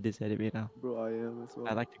really into this anime now. Bro, I am as well.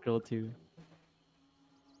 I like the girl too.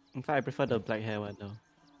 In fact, I prefer the black hair one though.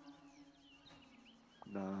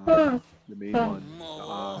 Nah, the main one.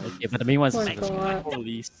 Okay, but the main one's Oh my like God.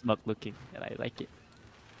 totally smug looking, and I like it.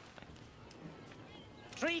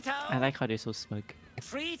 I like how they're so smug.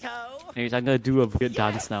 Anyways, I'm gonna do a weird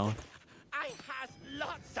dance now.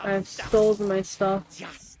 I've sold my stuff to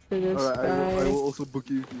this Alright, guy I will also book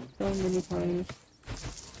you. so many times.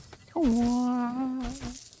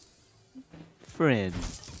 Friend.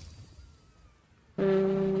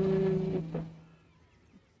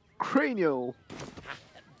 Cranial.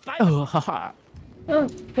 Oh, haha.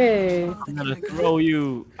 Okay. I'm gonna throw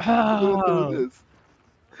you. Do this.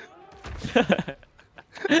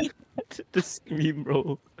 The scream,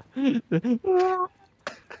 bro.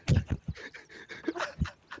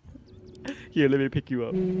 Here, let me pick you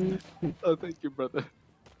up. Oh, thank you, brother.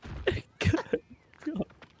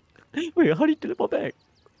 Wait, how do you teleport back?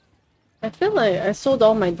 I feel like I sold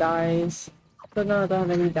all my dies, but now I don't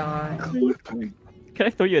have any die. Can I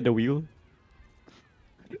throw you at the wheel?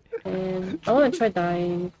 And I want to try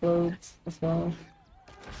dyeing clothes as well.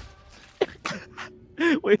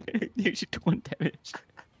 Wait, you actually took 1 damage.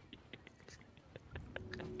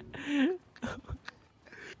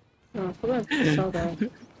 No, I forgot to sell that.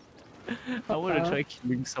 I want to try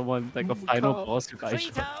killing someone like a final boss with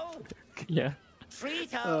ice. Yeah.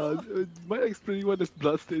 Might explain why there's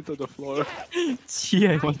bloodstains on the floor. Gee,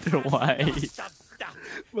 I wonder why.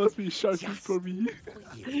 Must be sharpies for me.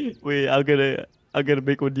 Wait, I'm gonna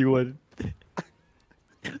make a new one.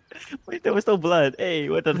 Wait, there was no blood. Hey,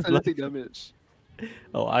 what the blood? Take damage.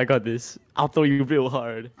 Oh, I got this. I'll throw you real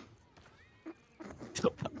hard.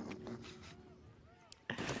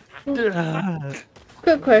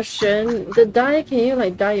 Good question. The dye, can you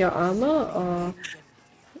like dye your armor or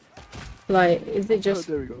like is it just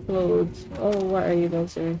clothes? Oh, what are you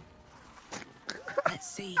guys doing? Let's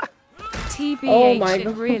see. TBH, Oh my it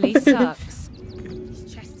God. really sucks.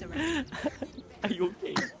 Are you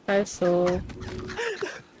okay? I saw.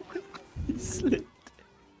 He slipped.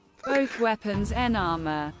 both weapons and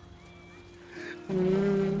armor.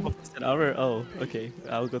 Is that armor? Oh, okay.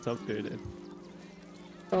 I'll go talk to her then.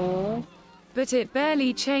 Oh. But it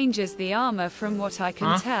barely changes the armor from what I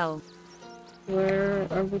can tell. Where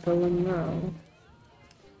are we going now?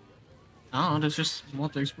 Oh, there's just more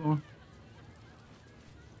to explore.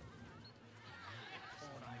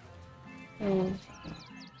 Oh.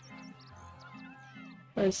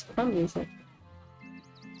 Where's clown music?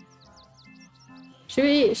 Should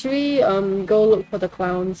we go look for the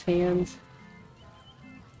clown's hands?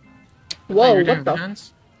 Whoa, what the?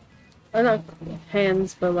 Hands? Not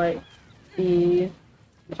hands, but like the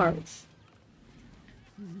parts.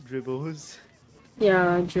 Dribbles.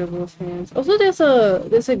 Yeah, Dribble's hands. Also,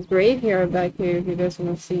 there's a grave here back here if you guys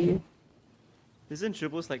want to see. Isn't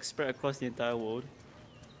Dribbles like spread across the entire world?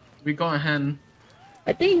 We got a hand.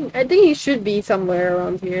 I think he should be somewhere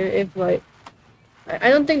around here. If like, I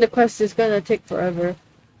don't think the quest is gonna take forever.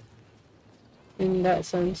 In that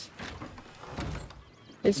sense.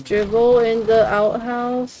 Is Dribble in the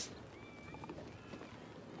outhouse?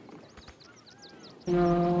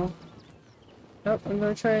 No. Nope, I'm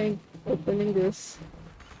gonna try opening this.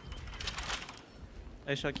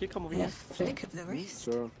 Aisha, can you come over here? Flick of the wrist.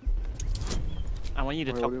 Sure. I want you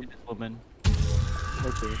to talk to this woman.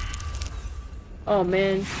 Okay. Oh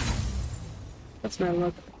man. That's my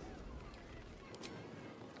luck.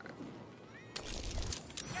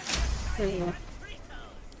 There you go.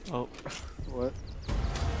 Oh. What?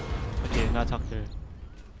 Okay, now talk to her.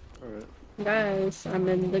 Alright. Guys, I'm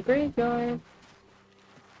in the graveyard.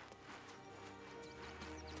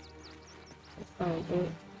 Oh,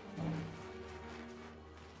 good.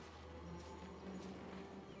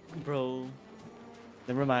 Bro.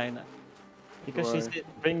 Never mind. Because she said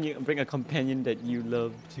bring a companion that you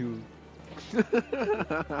love too.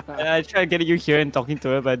 And I tried getting you here and talking to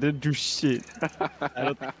her, but I didn't do shit. I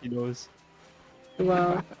don't think she knows.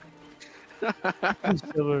 Wow.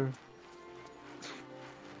 Silver.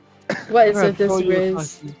 What is it, this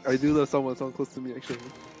Riz? I do love someone close to me actually.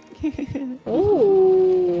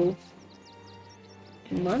 Oh.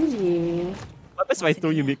 Money. What happens if I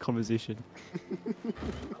throw you mid conversation?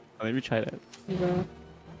 Let me try that. Yeah.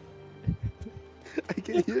 I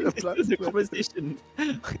can hear the This is a conversation.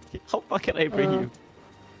 How far can I bring you?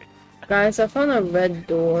 Guys, I found a red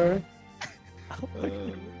door.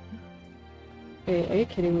 Hey, are you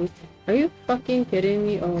kidding me? Are you fucking kidding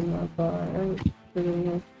me? Oh my god. Are you kidding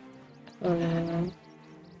me? Oh man.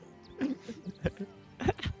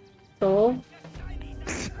 Soul?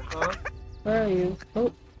 Where are you?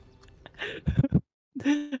 Oh.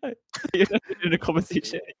 You're not in a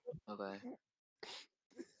conversation. Okay.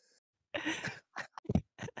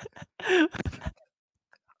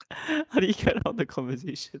 How do you get out of the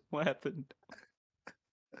conversation? What happened?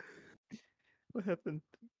 What happened?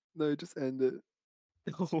 No, it just ended.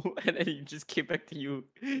 Oh, and then you just came back to you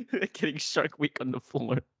getting Shark Week on the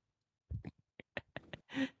floor.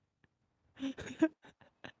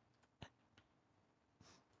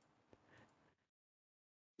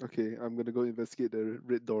 Okay, I'm gonna go investigate the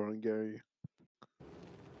red door on Gary.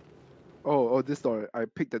 Oh, this door. I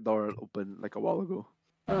picked that door open like a while ago.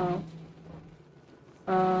 Oh.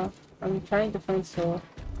 I'm trying to find Soul.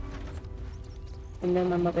 And then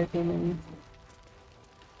my mother came in.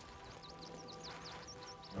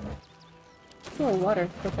 Oh, water.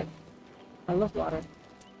 Perfect. I love water.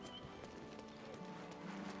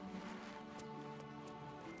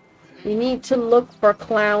 We need to look for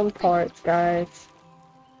clown parts, guys.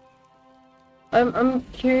 I'm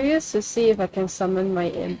curious to see if I can summon my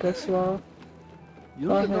imp as well. You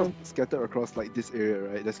know they're not scattered across like this area,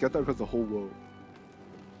 right? They're scattered across the whole world.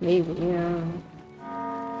 Maybe, yeah.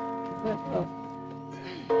 Oh.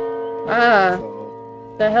 Ah!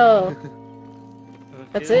 The hell?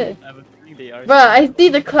 That's it. I have a feeling they are. Bruh, I see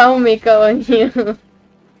the clown makeup on you.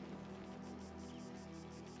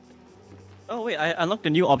 Oh wait, I unlocked a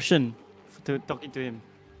new option to talking to him.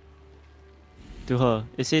 To her.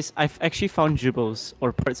 It says, I've actually found Dribbles,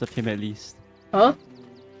 or parts of him at least. Huh?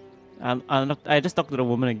 I just talked to the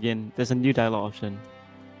woman again. There's a new dialogue option.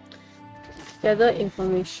 Gather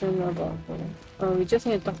information about her. Oh, we just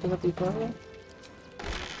need to talk to the people here.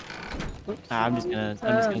 I'm just gonna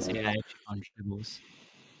say I actually found Dribbles.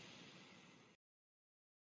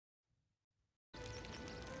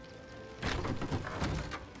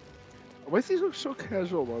 Why is he so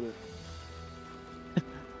casual about it?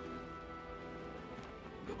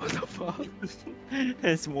 What the fuck?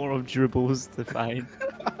 There's more of Dribbles to find.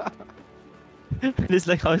 It's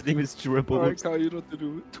like how his name is Dribbles. Alright, Kyle, you know what to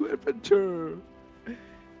do. To adventure!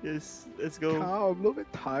 Yes, let's go. Kyle, I'm a little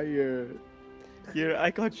bit tired. Here, I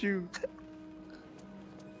got you.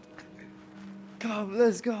 Come,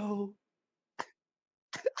 let's go.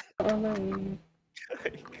 Oh no. Oh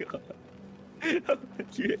my god.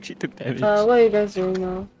 You actually took damage. What are you guys doing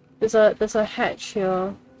now? There's a hatch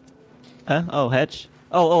here. Huh? Oh, hatch?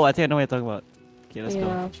 Oh, I think I know what you're talking about. Okay, let's go.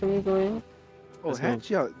 Yeah, should we go in? Oh, Let's go. hatch?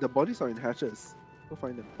 Yeah, the bodies are in hatches. Go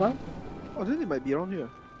find them. What? Oh, then they might be around here.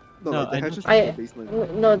 No, No, like the I hatches know- in the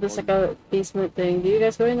basement. No, there's like a basement thing. Do you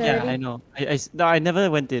guys go in there Yeah, already? I know. No, I never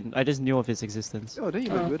went in. I just knew of its existence. Oh, then you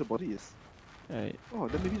might be where the body is. Right. Oh,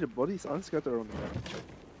 then maybe the bodies are scattered around the map.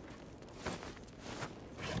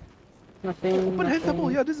 Nothing. Oh, open hand temple.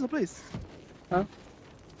 nothing. Yeah, this is the place. Huh?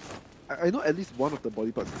 I know at least one of the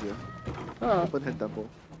body parts is here. Oh. Open hand temple.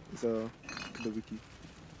 It's in the wiki.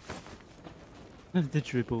 The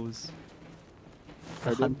dribbles. I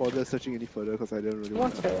didn't bother searching any further because I didn't really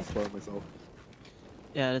want to spoil myself.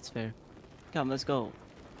 Yeah, that's fair. Come, let's go.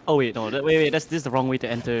 Oh wait, no, wait, this is the wrong way to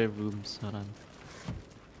enter rooms. Hold on.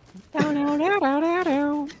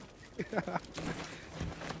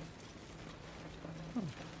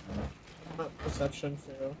 Perception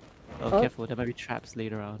fail. Oh, careful, there might be traps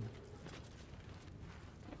later on.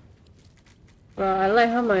 Well, I like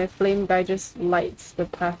how my flame guy just lights the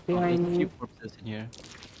path behind There's a few me. corpses in here.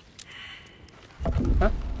 Huh?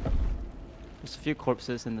 There's a few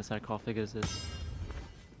corpses in the sarcophaguses.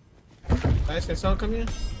 Guys, can someone come here?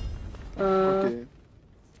 Okay.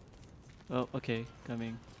 Oh, okay,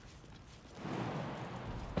 coming.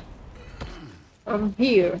 I'm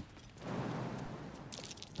here.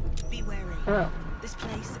 Be wary. Ah. This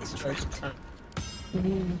place is trapped.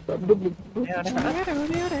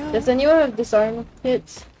 Does anyone have disarm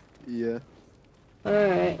hits? Yeah.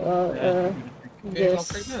 Alright, well,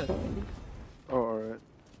 this. Oh, alright.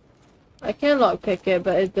 I can lockpick it,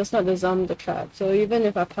 but it does not disarm the trap. So even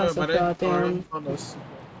if I pass but it out, then.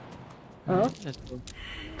 Huh?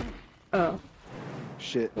 Oh.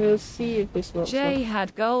 Shit. We'll see if this works. Jay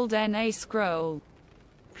had gold NA scroll.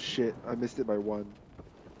 Shit, I missed it by 1.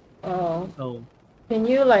 Oh. Oh. Can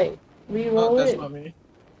you like re-roll that's it not me.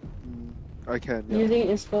 I can, yeah. using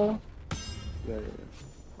inspo? Yeah.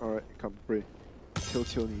 Alright, come, pray.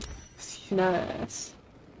 Tiltioni. Nice.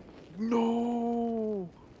 No!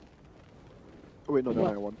 Oh wait, no, never What?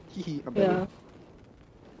 mind, I won. Hehe, I'm Yeah.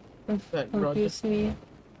 better. Confuse me.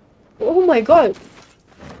 Oh my god!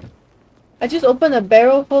 I just opened a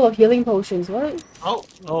barrel full of healing potions. What? Oh.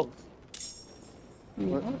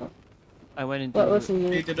 What? I went into. What was in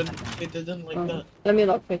They it? didn't like Oh. that. Let me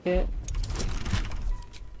lockpick it.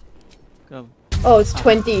 Go. Oh, it's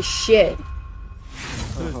 20. Shit.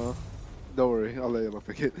 Don't worry, I'll let you look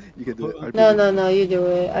pick it. You can do it. I No, believe. no, you do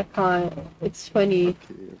it. I can't. It's 20. Okay.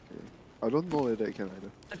 I don't know whether I can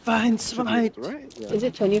either. Divine Should be smite! able to, right? Yeah. Is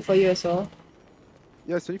it 20 for you as well?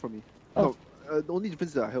 Yeah, it's 20 for me. Oh. No, the only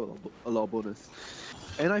difference is that I have a lot of bonus.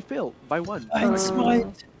 And I failed by 1. Divine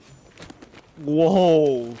smite!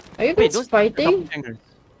 Whoa! Are you Wait, guys those fighting? are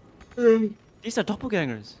doppelgangers. These are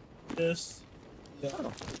doppelgangers. Yes. Yeah.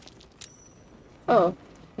 Oh,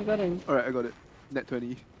 I got him. Alright, I got it. Net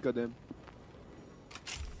 20. Goddamn.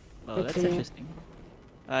 Oh, that's Okay. interesting.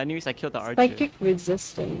 Anyways, I killed the archer. Psychic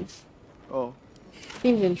resistance. Oh,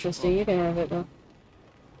 Seems interesting. You can have it though.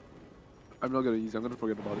 I'm not gonna use it. I'm gonna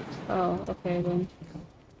forget about it. Oh, okay then.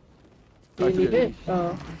 Do I you took need it. it?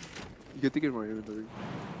 Oh. You can take it from my inventory.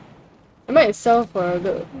 I might sell for a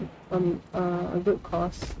good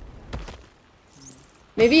cost.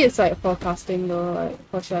 Maybe it's like forecasting though, like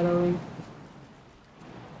foreshadowing.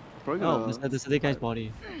 Probably Oh, gonna... there's the guy's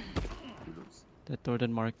body. That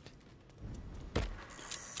Thornton marked.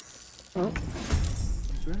 Oh.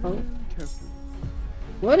 Very Oh. careful.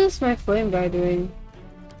 What is my flame guy doing?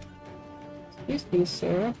 Excuse me,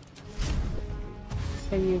 sir.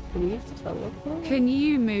 Can you please teleport? Can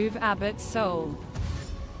you move Abbott's soul?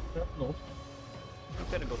 No. I'm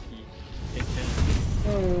gonna go pee.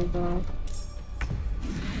 There we go.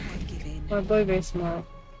 My boy very smart.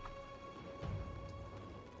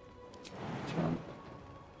 Jump.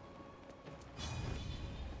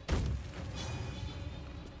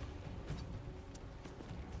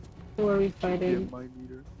 Who are we fighting? Mind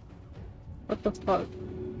reader. What the fuck?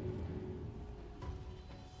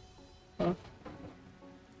 Huh?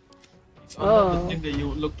 It's under the Oh. thing that you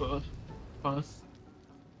would look to pass.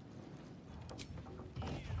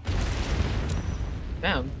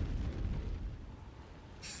 Damn.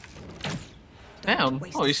 Damn.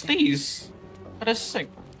 Oh, he sneeze. Oh, that's sick.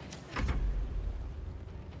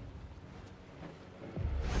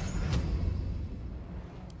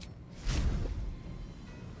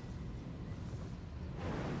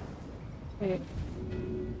 Wait.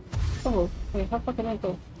 Oh, wait, how far can I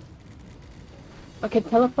go? I can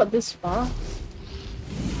teleport this far?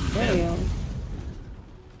 Damn.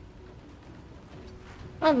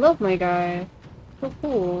 I love my guy. So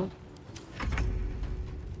cool.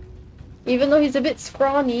 Even though he's a bit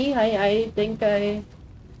scrawny, I think I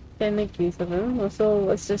can make use of him. Also,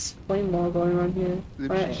 let's just flame ball going on here.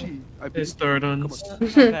 It's Turdons.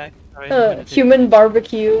 Human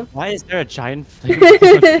barbecue. Why is there a giant flame ball?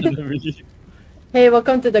 Hey,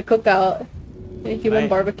 welcome to the cookout. Human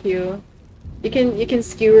barbecue. You can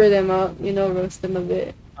skewer them up, you know, roast them a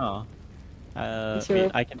bit. Oh. It's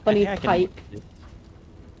your I think funny I can pipe. work with this.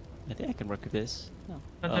 I think I can work with this.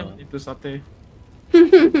 Into satay.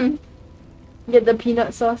 Get the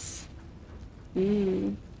peanut sauce.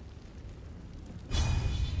 Mmm.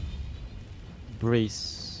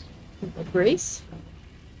 Brace. Grace?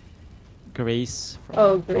 Grace.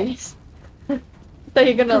 Oh, Grace. I thought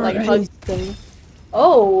you were gonna like hug them.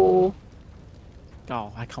 Oh.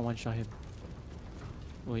 Oh, I can't one-shot him.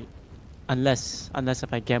 Wait. Unless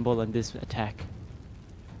if I gamble on this attack.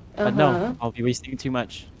 But no, I'll be wasting too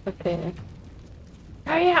much. Okay.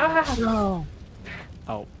 Oh yeah. No.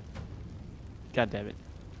 Oh. God damn it.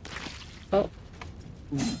 Oh.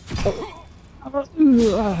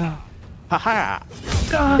 Haha.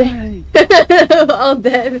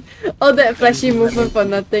 all that flashy movement for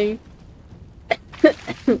nothing.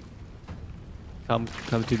 Come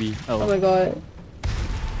to me. Oh my god.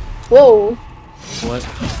 Whoa. What?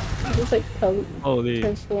 Just like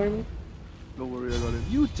transform. Don't worry, I got him.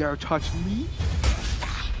 You dare touch me?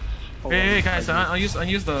 Hey guys, I'll use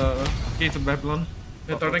the Gates of Babylon.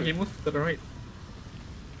 The Turdon game move to the right.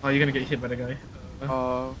 Oh, you're gonna get hit by the guy.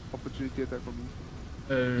 Opportunity attack for me.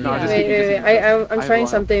 Wait. I'm trying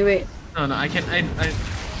something. Wait. No, I can.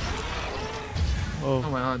 Oh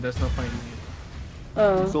my god, there's no point.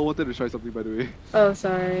 Oh. So wanted to try something, by the way. Oh,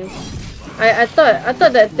 sorry. I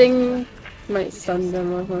thought that thing might stun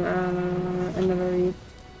them or something. I never read.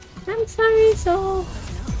 I'm sorry, so.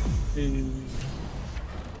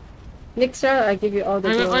 Next round, I give you all the.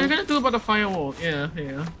 What are you gonna do about the firewall? Yeah.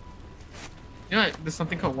 Yeah, there's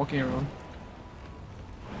something called walking around.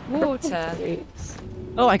 Water.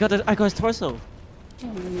 Oh, I got his torso.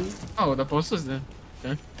 Oh, the torso's there.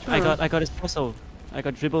 Okay. I got his torso. I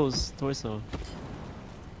got Dribble's torso.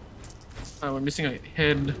 We're missing a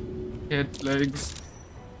head, legs.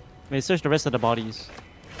 Wait, search the rest of the bodies.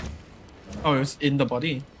 Oh, it was in the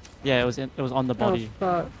body. Yeah, it was on the body.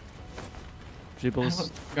 Oh, fuck.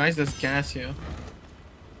 Dribbles. Guys, there's gas here.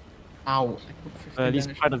 Ow. At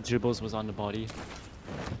least part of Dribbles was on the body.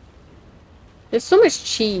 There's so much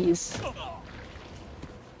cheese. I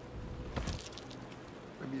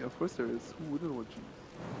mean, of course there is. Who wouldn't want cheese?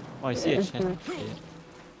 Oh, I see a chest. Okay.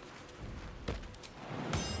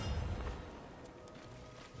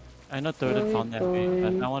 I know Turdon found that way,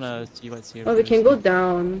 but I wanna see what's here. Oh, they can go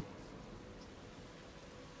down.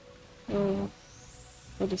 Oh.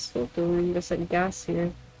 What is still doing? There's like gas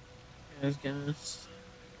here. There's gas.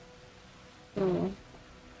 Oh.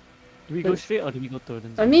 Do we go straight or do we go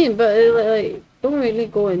Turdon's? I mean, but it, like, don't really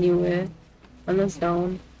go anywhere. Unless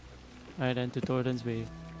down. Alright then, to Turdon's way.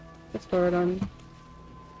 Let's throw it on.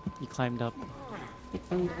 He climbed up.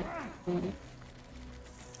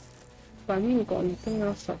 But I mean, got anything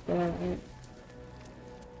else up there, right?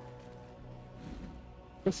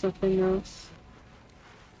 There's nothing else.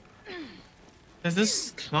 There's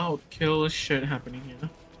this cloud kill shit happening here.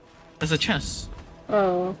 There's a chest.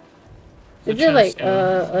 Oh. It's Is a it like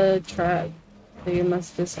chest, a trap that you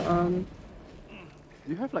must disarm?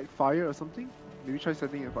 Do you have like fire or something? Maybe try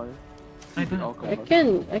setting a fire. I don't. I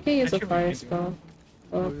can use a Actually, fire we can do spell.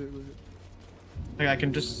 Oh. Like I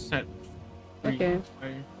can just set. Okay.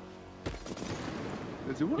 Fire.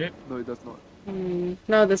 Does it work? Yep. No, it does not.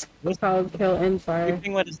 No, this cloud kill and fire.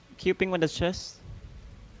 Keeping with the chest?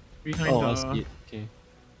 Behind I the... see it. Okay.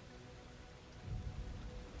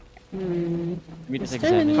 Let me just Is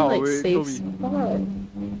there any examine. like safe spot?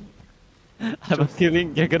 I have a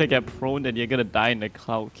feeling you're gonna get prone and you're gonna die in the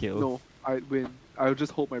cloud kill. No, I win. I'll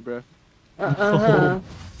just hold my breath.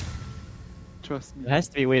 Trust me. There has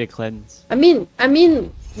to be a way to cleanse. I mean,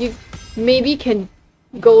 you maybe can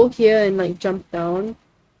go here and like jump down.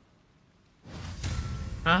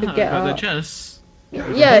 To get the out. chest.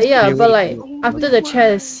 Yeah, but like after the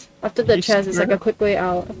chest, it's like a quick way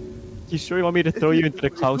out. You sure you want me to throw you into the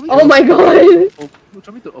cloud? Oh my god! Oh,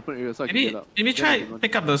 drop me to open area so I can Maybe get up. maybe Get try up and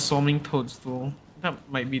pick up the swarming toadstool. That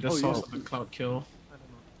might be the Oh, source yeah. of the cloud kill.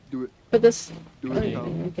 Do it. But this, Do it okay, now.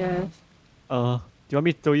 I guess. Do you want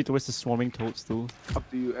me to throw you towards the swarming toadstool? Up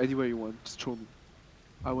to you. Anywhere you want. Just throw me.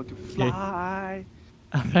 I want to fly.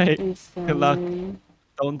 Alright. Good luck.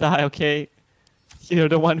 Don't die, okay? You're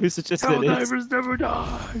the one who suggested it. Helldivers never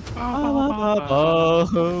die.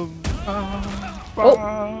 Ow.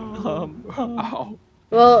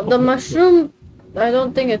 Well, the mushroom, I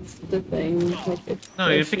don't think it's the thing. Like, it's No,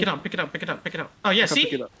 you pick it up, pick it up, pick it up, pick it up. Oh yeah, see?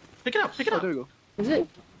 Pick it up. Pick it up, pick it Oh, up. there we go. Is it?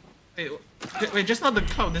 Wait, just now the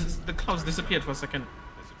cloud. The clouds disappeared for a second.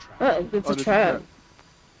 It's a trap.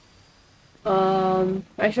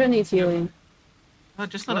 I sure need healing.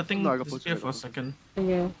 Just now the thing disappeared for a second.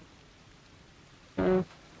 Yeah.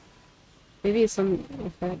 Maybe it's some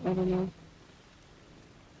effect, I don't know.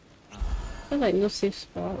 There's like no safe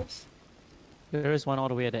spots. There is one all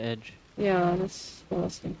the way at the edge. Yeah, that's what I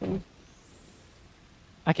was thinking.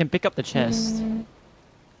 I can pick up the chest.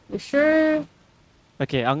 You sure?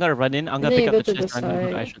 Okay, I'm gonna run in. I'm gonna pick up the chest.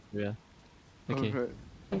 I should do. Yeah. Okay.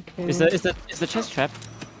 Okay. Is the chest trapped?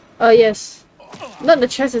 Oh yes. Not the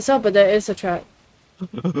chest itself, but there is a trap.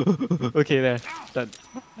 Okay, there. Done.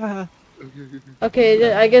 Okay,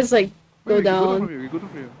 then I guess like go down.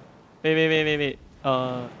 Wait.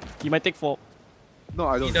 You might take 4. No,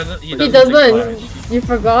 I don't. He He doesn't. You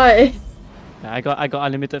forgot. Yeah, I got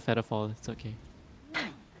unlimited feather fall. It's okay.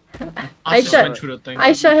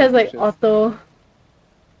 Aisha has like auto.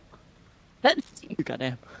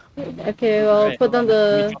 Goddamn. Okay, well Right, put down let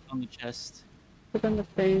me the drop down the chest. put down the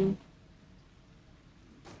thing.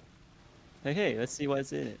 Hey, let's see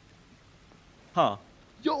what's in it. Huh.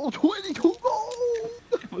 Yo, 22 gold!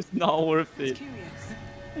 It was not worth it.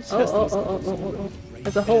 Oh.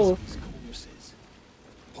 There's a hole.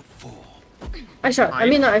 Aisha, I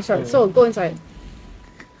mean not Aisha. So go inside.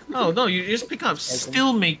 Oh no, you just pick up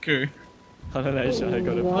Steelmaker. I got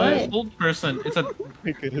it. What? Old person. It's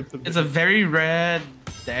a very rare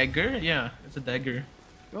dagger. Yeah, it's a dagger.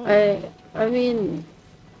 I mean.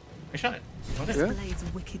 I shot it. This blade's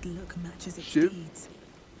wicked look matches its deeds.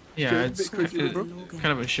 Yeah, it's kind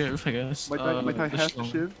of a shiv, I guess. Might I have the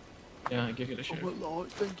shiv? Yeah, I give you the shiv. Oh my lord,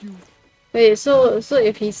 thank you. Wait, so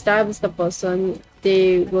if he stabs the person,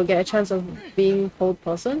 they will get a chance of being hold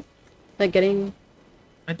person? Like getting...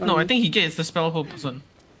 No, I think he gets the spell hold person.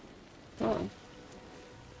 Oh.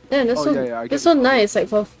 Yeah, that's I that's so nice, like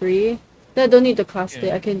for free. Then I don't need the class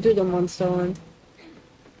state, I can do the monster one.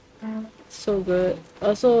 So good.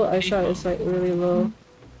 Also, Aisha is like really low.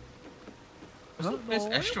 Where's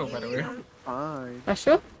Astro, by the way? Fine.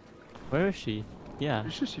 Astro? Where is she? Yeah. I'm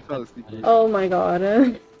sure she fell asleep. Oh my god.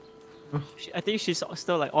 I think she's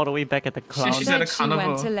still like all the way back at the cloud. She's at a She carnival.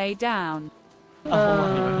 went to lay down.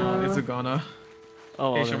 It's a goner.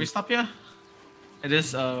 Oh, okay, shall we stop here? It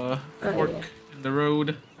is fork in the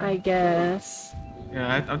road. I guess. Yeah,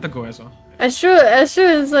 I have to go as well. Astro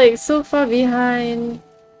is like so far behind.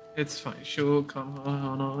 It's fine. She'll come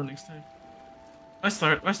on next time.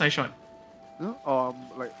 Where's nice shot? No?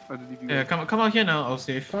 Like underneath you. Yeah, come out here now. I'll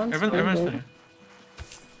save. Everyone's there.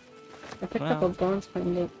 I picked up a bronze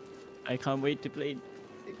pendant. I can't wait to play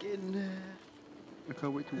again. I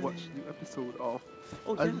can't wait to watch the new episode of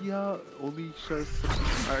Okay. Aliyah only shares something.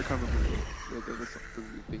 I can't remember the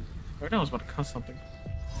thing. Right now I was about to cast something.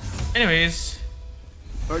 Anyways.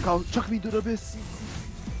 Alright, Carl, chuck me to the abyss.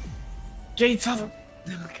 Gates of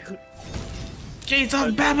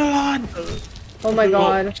Babylon! Oh my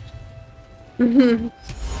god. I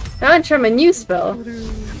want to try my new spell.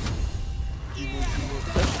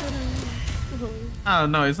 Oh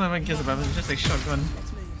no, it's not even Gates of Babylon, it's just like shotgun.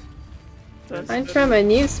 I want to try my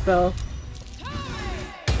new spell.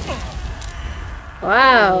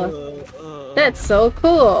 Wow. That's so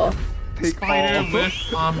cool. Spider with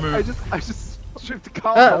armor. I just stripped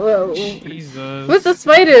Carl. Oh, Jesus. what's the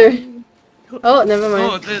spider? Oh, never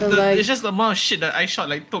mind. Oh, it's just the amount of shit that I shot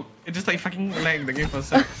like took. It just like fucking lagged the game for a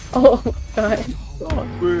sec. Oh god.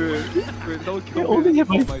 Wait, don't kill me. I only have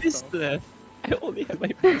my Take all fist stuff. left. I only have my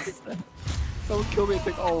fist left. Don't kill me and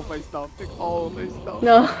take all of my stuff. Take all of my stuff.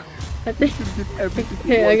 No. I think everything.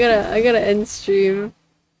 okay, I gotta end stream.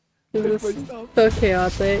 This is so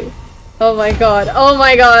chaotic. Oh my god,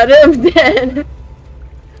 I'm dead.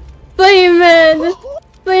 Flamin!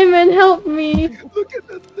 Flamin, help me! Look at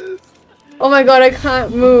this. Oh my god, I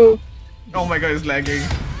can't move. Oh my god, it's lagging.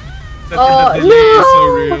 The no! delay is so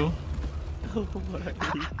real.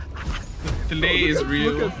 The delay is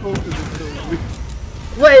real. Look at both of them.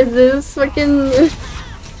 What is this? Fucking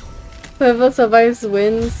whoever survives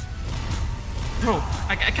wins. Bro,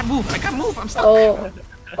 I can't move, I'm stuck.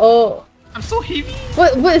 Oh. I'm so heavy.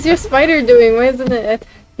 What is your spider doing? Why isn't it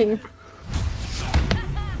attacking?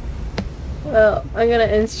 Well, I'm gonna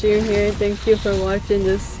end stream here. Thank you for watching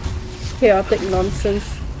this chaotic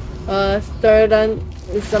nonsense. Thoradon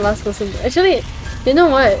is the last person. Actually, you know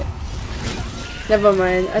what? Never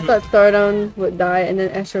mind. I thought Thoradon would die and then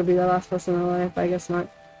Ash would be the last person alive. I guess not.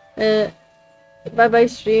 Bye bye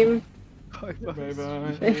stream. Bye bye.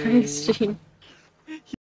 Bye bye stream.